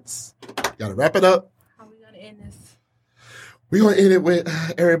 10 minutes. Got to wrap it up. How we gonna end this? We're going to end it with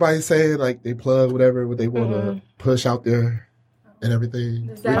everybody saying like they plug whatever what they want to push out there and everything.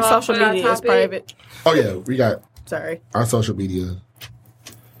 Is that My all social for our media is topic? private. Oh, yeah. We got Sorry. our social media.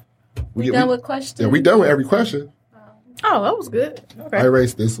 We done with questions. Yeah, we done with every question. Oh, that was good. Okay. I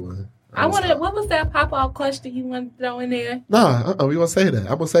erased this one. I wanted. What was that pop-out question you wanted to throw in there? Nah, we gonna say that.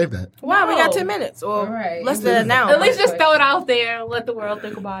 I'm gonna save that. Wow, we got No. 10 minutes or Right. less than an hour. At least just throw it out there and let the world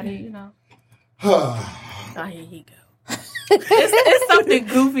think about it. You know, Oh, here you go. it's something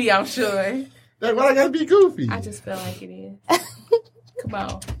goofy. I'm sure. Why I gotta be goofy? I just feel like it is. Come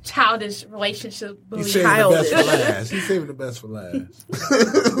on, childish relationship bullying. He's saving the best for Childish. last. He's saving the best for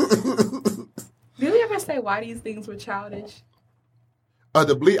last. Did we ever say why these things were childish? I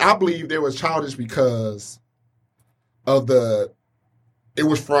believe they was childish because of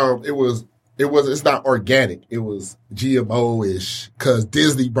it's not organic. It was GMO-ish because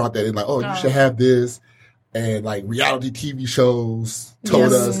Disney brought that in like, you should have this. And like reality TV shows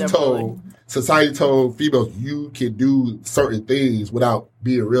society told females, you can do certain things without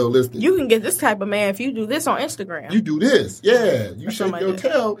being realistic. You can get this type of man if you do this on Instagram. You do this. Yeah. You Or shake something your like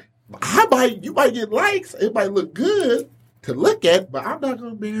that. tail. You might get likes. It might look good to look at, but I'm not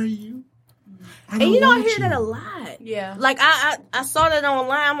going to marry you. And you know, I hear that a lot. Yeah. Like I saw that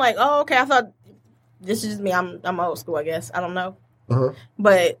online. I'm like, oh, okay. I thought this is just me. I'm old school, I guess. I don't know. Uh-huh.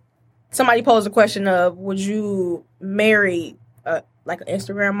 But somebody posed a question of, would you marry like an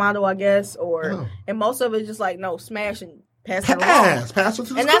Instagram model, I guess, or and most of it's just like no, smash and pass it along. Pass her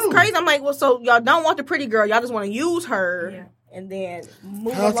to the And that's school. crazy. I'm like, well, so y'all don't want the pretty girl. Y'all just want to use her Yeah. and then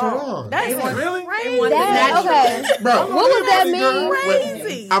move Pass her along. on. That's Really? crazy. Okay. Bro, What would that mean?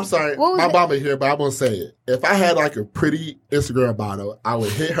 Crazy. I'm sorry, What was my that? mama here, but I'm gonna say it. If I had like a pretty Instagram model, I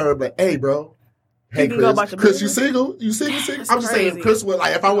would hit her and be like, "Hey, bro, hey You can go about Chris, your Chris, you business. single? You single? That's I'm just saying, crazy. Chris would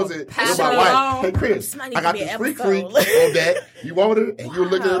like if I wasn't Pass with my it wife. along. Hey, Chris, This might need I got to be this an freak episode. on that. You want her, and you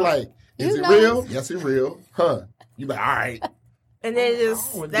look at her like, "Is You it know- real? Yes, it's real, huh?" You like, "All right." And then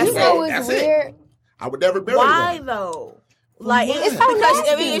just that's You know it. it's That's it. weird. I would never marry Why one. though? Like what? it's so because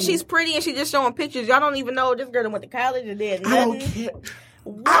I mean, nasty. if she's pretty and she's just showing pictures. Y'all don't even know this girl that went to college and did I don't nothing. care.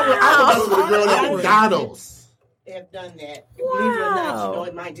 I would mess with a girl at McDonald's. Have done that. Believe it or not, you know,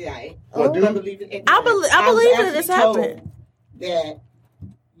 in my day. What, dude? I believe it. I believe that this happened. That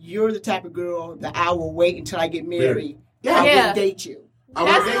you're the type of girl that I will wait until I get married. Yeah. I Yeah. will date you. I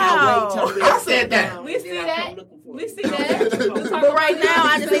That's would how- I'll wait until I said that. We see that. We see that. But right now,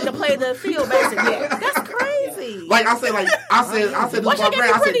 I just need to play the field basically. That's crazy. Like I said this Why is my she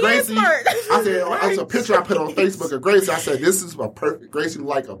friend. I getting said pretty Gracie. expert? I said it's a picture I put on Facebook of Gracie. I said this is my perfect Gracie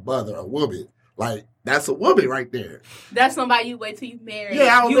like a mother, a woman. Like, that's a woman right there. That's somebody you wait till you marry.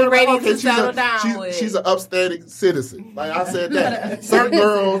 Yeah, I was you ready like, okay, to settle down with. She's an upstanding citizen. Like I said that. Certain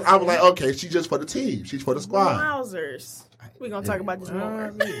girls, I was like, okay, she's just for the team. She's for the squad. Wowzers. We're going to talk about this more.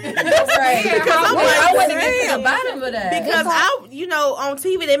 Right. I want to get to the bottom of that. Because on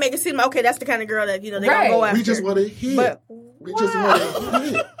TV, they make it seem like, okay, that's the kind of girl that, they're going to go after. We just want to hit. We just want to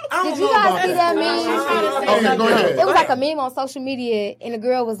hit. Did you guys see that meme? Okay, go ahead. It was like a meme on social media, and the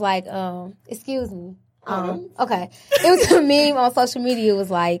girl was like, excuse me. Okay. It was a meme on social media. It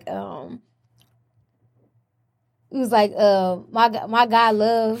was like, my guy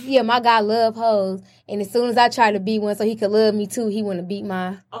love hoes. And as soon as I try to be one so he could love me too, he want to beat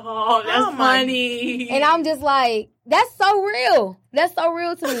my. Oh, that's funny. And I'm just like, that's so real. That's so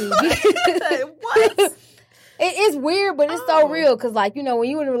real to me. What? It's weird, but it's so real. Because, like, when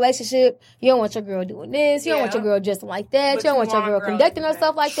you're in a relationship, you don't want your girl doing this. You don't want your girl dressing like that. But you don't want your girl conducting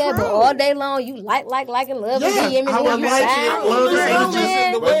herself like that. But all day long, you like, and love and be I would like it. I love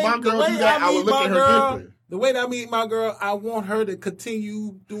it. When my girl do that, I would look at her different. The way that I meet my girl, I want her to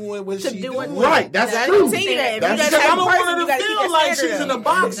continue doing what she's doing. Right, that's true. Because I don't want her to feel like she's in a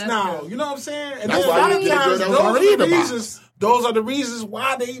box now. You know what I'm saying? And that's then a lot of times, those are the reasons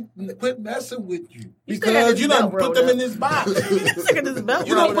why they quit messing with you. Because you don't put them in this box. You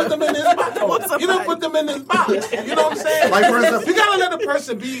don't put them in this box. You don't put them in this box. You know what I'm saying? Like, for example, you gotta let a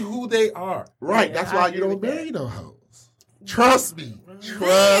person be who they are. Right, that's why you don't marry no hoes. Trust me.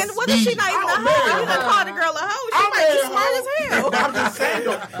 Man, what if she not even a hoe? You not call the girl a hoe. She might be smart as hell. I'm just saying,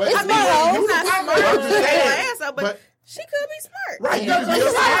 though. It's not smart. But she could be smart. Right. You can be a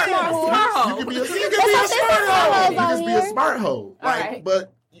smart hoe. You can be a smart hoe. Like,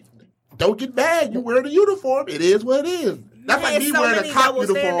 but don't get mad. You wear the uniform. It is what it is. That's like me wearing a cop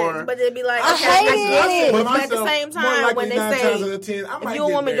uniform. But it'd be like, I hate it. But at the same time, when they say, if you're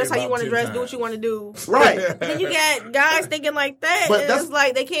a woman, just how you want to dress, do what you want to do. Right. Then you got guys thinking like that. But it's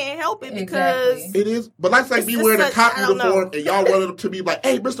like they can't help it because it is. But that's like me wearing a cop uniform and y'all running up to me like,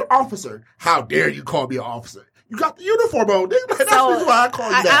 hey, Mr. Officer, how dare you call me an officer? You got the uniform on. That's the reason why I call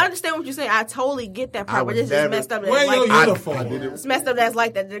you that. I understand what you're saying. I totally get that part, but it's just messed up. Wear your uniform. It's messed up that's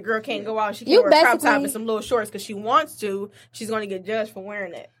like that. The girl can't go out. She can't wear a crop top and some little shorts because she wants to. She's going to get judged for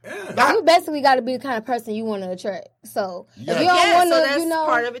wearing it. Yeah. You basically got to be the kind of person you want to attract. So if you don't want to,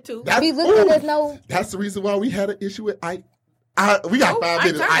 part of it too. Be looking, there's no. That's the reason why we had an issue with we got 5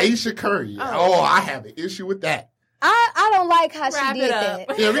 minutes. Aisha Curry. I have an issue with that. I don't like how she did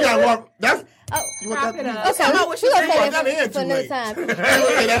that. Yeah, we got to walk. That's. You want that? Okay, we're going to say that for another time. We're going to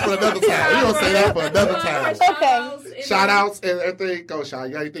say that for another time. We're going to say that for another time. Okay. Shout outs and everything. Go, Sean.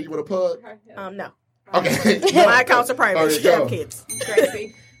 You got anything you want to plug? No. Okay. My accounts are private. She have kids.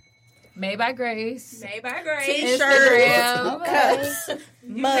 Gracie. Made by Grace. T-shirt, cups, mugs.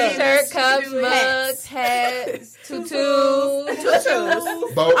 T-shirt, cups, mugs, hats, tutus.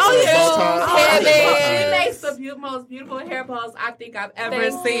 Bow She makes the most beautiful hair bows I think I've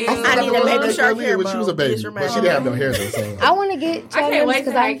ever seen. I need a baby shark hair bow. She was a baby, but she didn't have no hair though. So. I want to get. I can't wait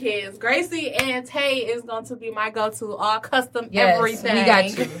to have kids. Gracie and Tay is going to be my go-to, all custom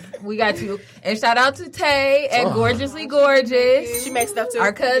everything. We got you. And shout out to Tay at Gorgeously Gorgeous. She makes stuff too.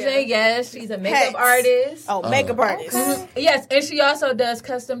 Our cousin, yes, she's a makeup artist. Oh, makeup artist. Yes, and she also does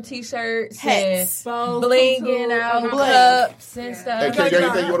custom T-shirts hats, and blinging out cups and stuff. Hey, Kay, you got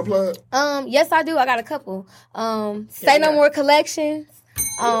anything you want to plug? Yes, I do. I got a couple. Say No More Collections.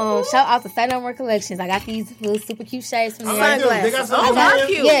 Shout out to Say No More Collections. I got these little super cute shades from there. Sunglasses. Oh,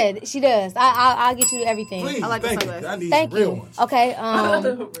 cute. Yeah, she does. I'll get you everything. Please, I like the sunglasses. I need Thank real you. ones. Okay.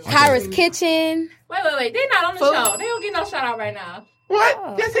 Kyra's Kitchen. Wait. They're not on the show. They don't get no shout out right now. What?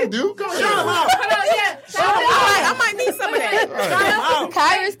 Oh. Yes, they do. Go ahead. Shout them out. I might need some of that.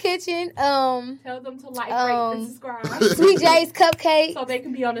 Kyra's Kitchen. Tell them to like, rate, and subscribe. Sweet J's Cupcake. So they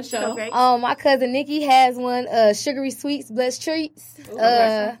can be on the show. Okay. My cousin Nikki has one. Sugary Sweets, Blessed Treats.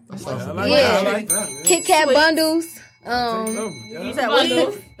 I like that. Kit Kat bundles. You said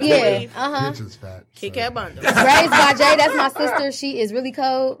bundles? Yeah. Kit Kat bundles. Raised by Jay. That's my sister. She is really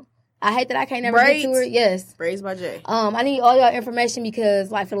cold. I hate that I can't never get to her. Yes. Raised by Jay. I need all y'all information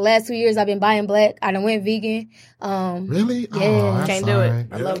because, like, for the last 2 years, I've been buying black. I done went vegan. Really? Yeah. Can't do it.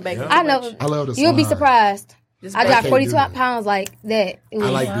 I love bacon. I know. I love the You'll be surprised. I dropped 42 do pounds like that. I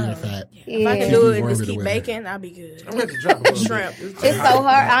like being fat. If I can do it and just keep baking, I'll be good. I'm going to drop a shrimp. It's so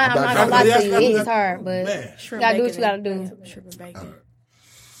hard. I'm not going to lie to you. It's hard, but you got to do what you got to do. Shrimp and bacon.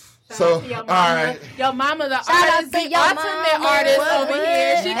 So, all right. Your mama, the artist, the ultimate artist over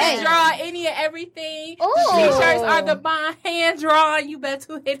here. She can draw any and everything. T-shirts are the bond hand drawn. You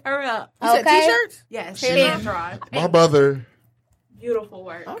better hit her up. You said T-shirts? Yes, hand drawn. My mother beautiful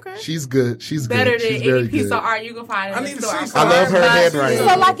work. Okay. She's good. She's Better good. than She's very any piece good. of art you can find in I the need to store. see I love her handwriting.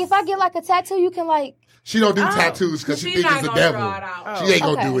 So, like, if I get like a tattoo, you can like. She don't do tattoos because she She's thinks not it's the gonna devil. draw it out. She ain't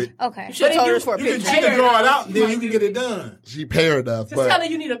Okay. gonna do it. Okay. You should have told her for a You can, picture. she can draw it out, and then you can get it done. She pay enough, Just tell her but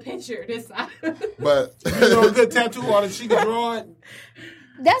you need a picture this side. You know, a good tattoo artist, she can draw it.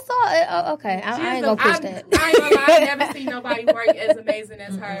 That's all. Okay. I ain't gonna push that. I ain't gonna lie, I've never seen nobody work as amazing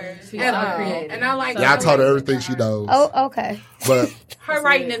as hers. She's ever. so creative. And I like yeah, I taught her amazing everything for she her. knows. Oh, okay. But Her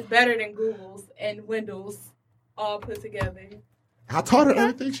writing is better than Google's and Windows all put together. I taught her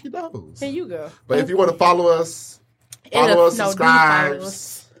everything she knows. Here you go. But if you want to follow us,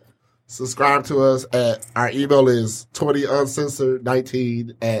 subscribe to us at our email is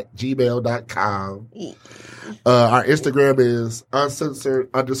 20uncensored19@gmail.com. Our Instagram is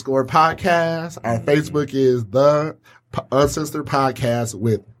uncensored_podcast. Our Facebook is the Uncensored Podcast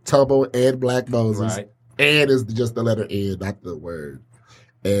with Tubbo and Black Moses. Right. And is just the letter N, not the word.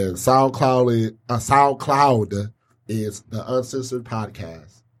 And SoundCloud is the Uncensored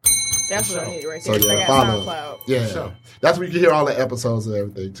Podcast. That's what I need right So there. yeah, I follow. got SoundCloud. Yeah, Sure. that's where you can hear all the episodes and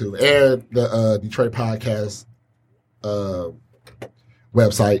everything too, and the Detroit Podcast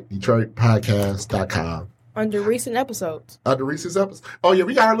website, DetroitPodcast.com. Under recent episodes. Under Reese's episode. Oh yeah,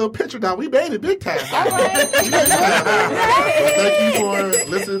 we got our little picture now. We made it big time. Well, thank you for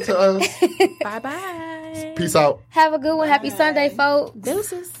listening to us. Bye-bye. Peace out. Have a good one. Happy Sunday, folks.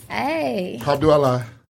 Deuces. Hey. Hamdulillah.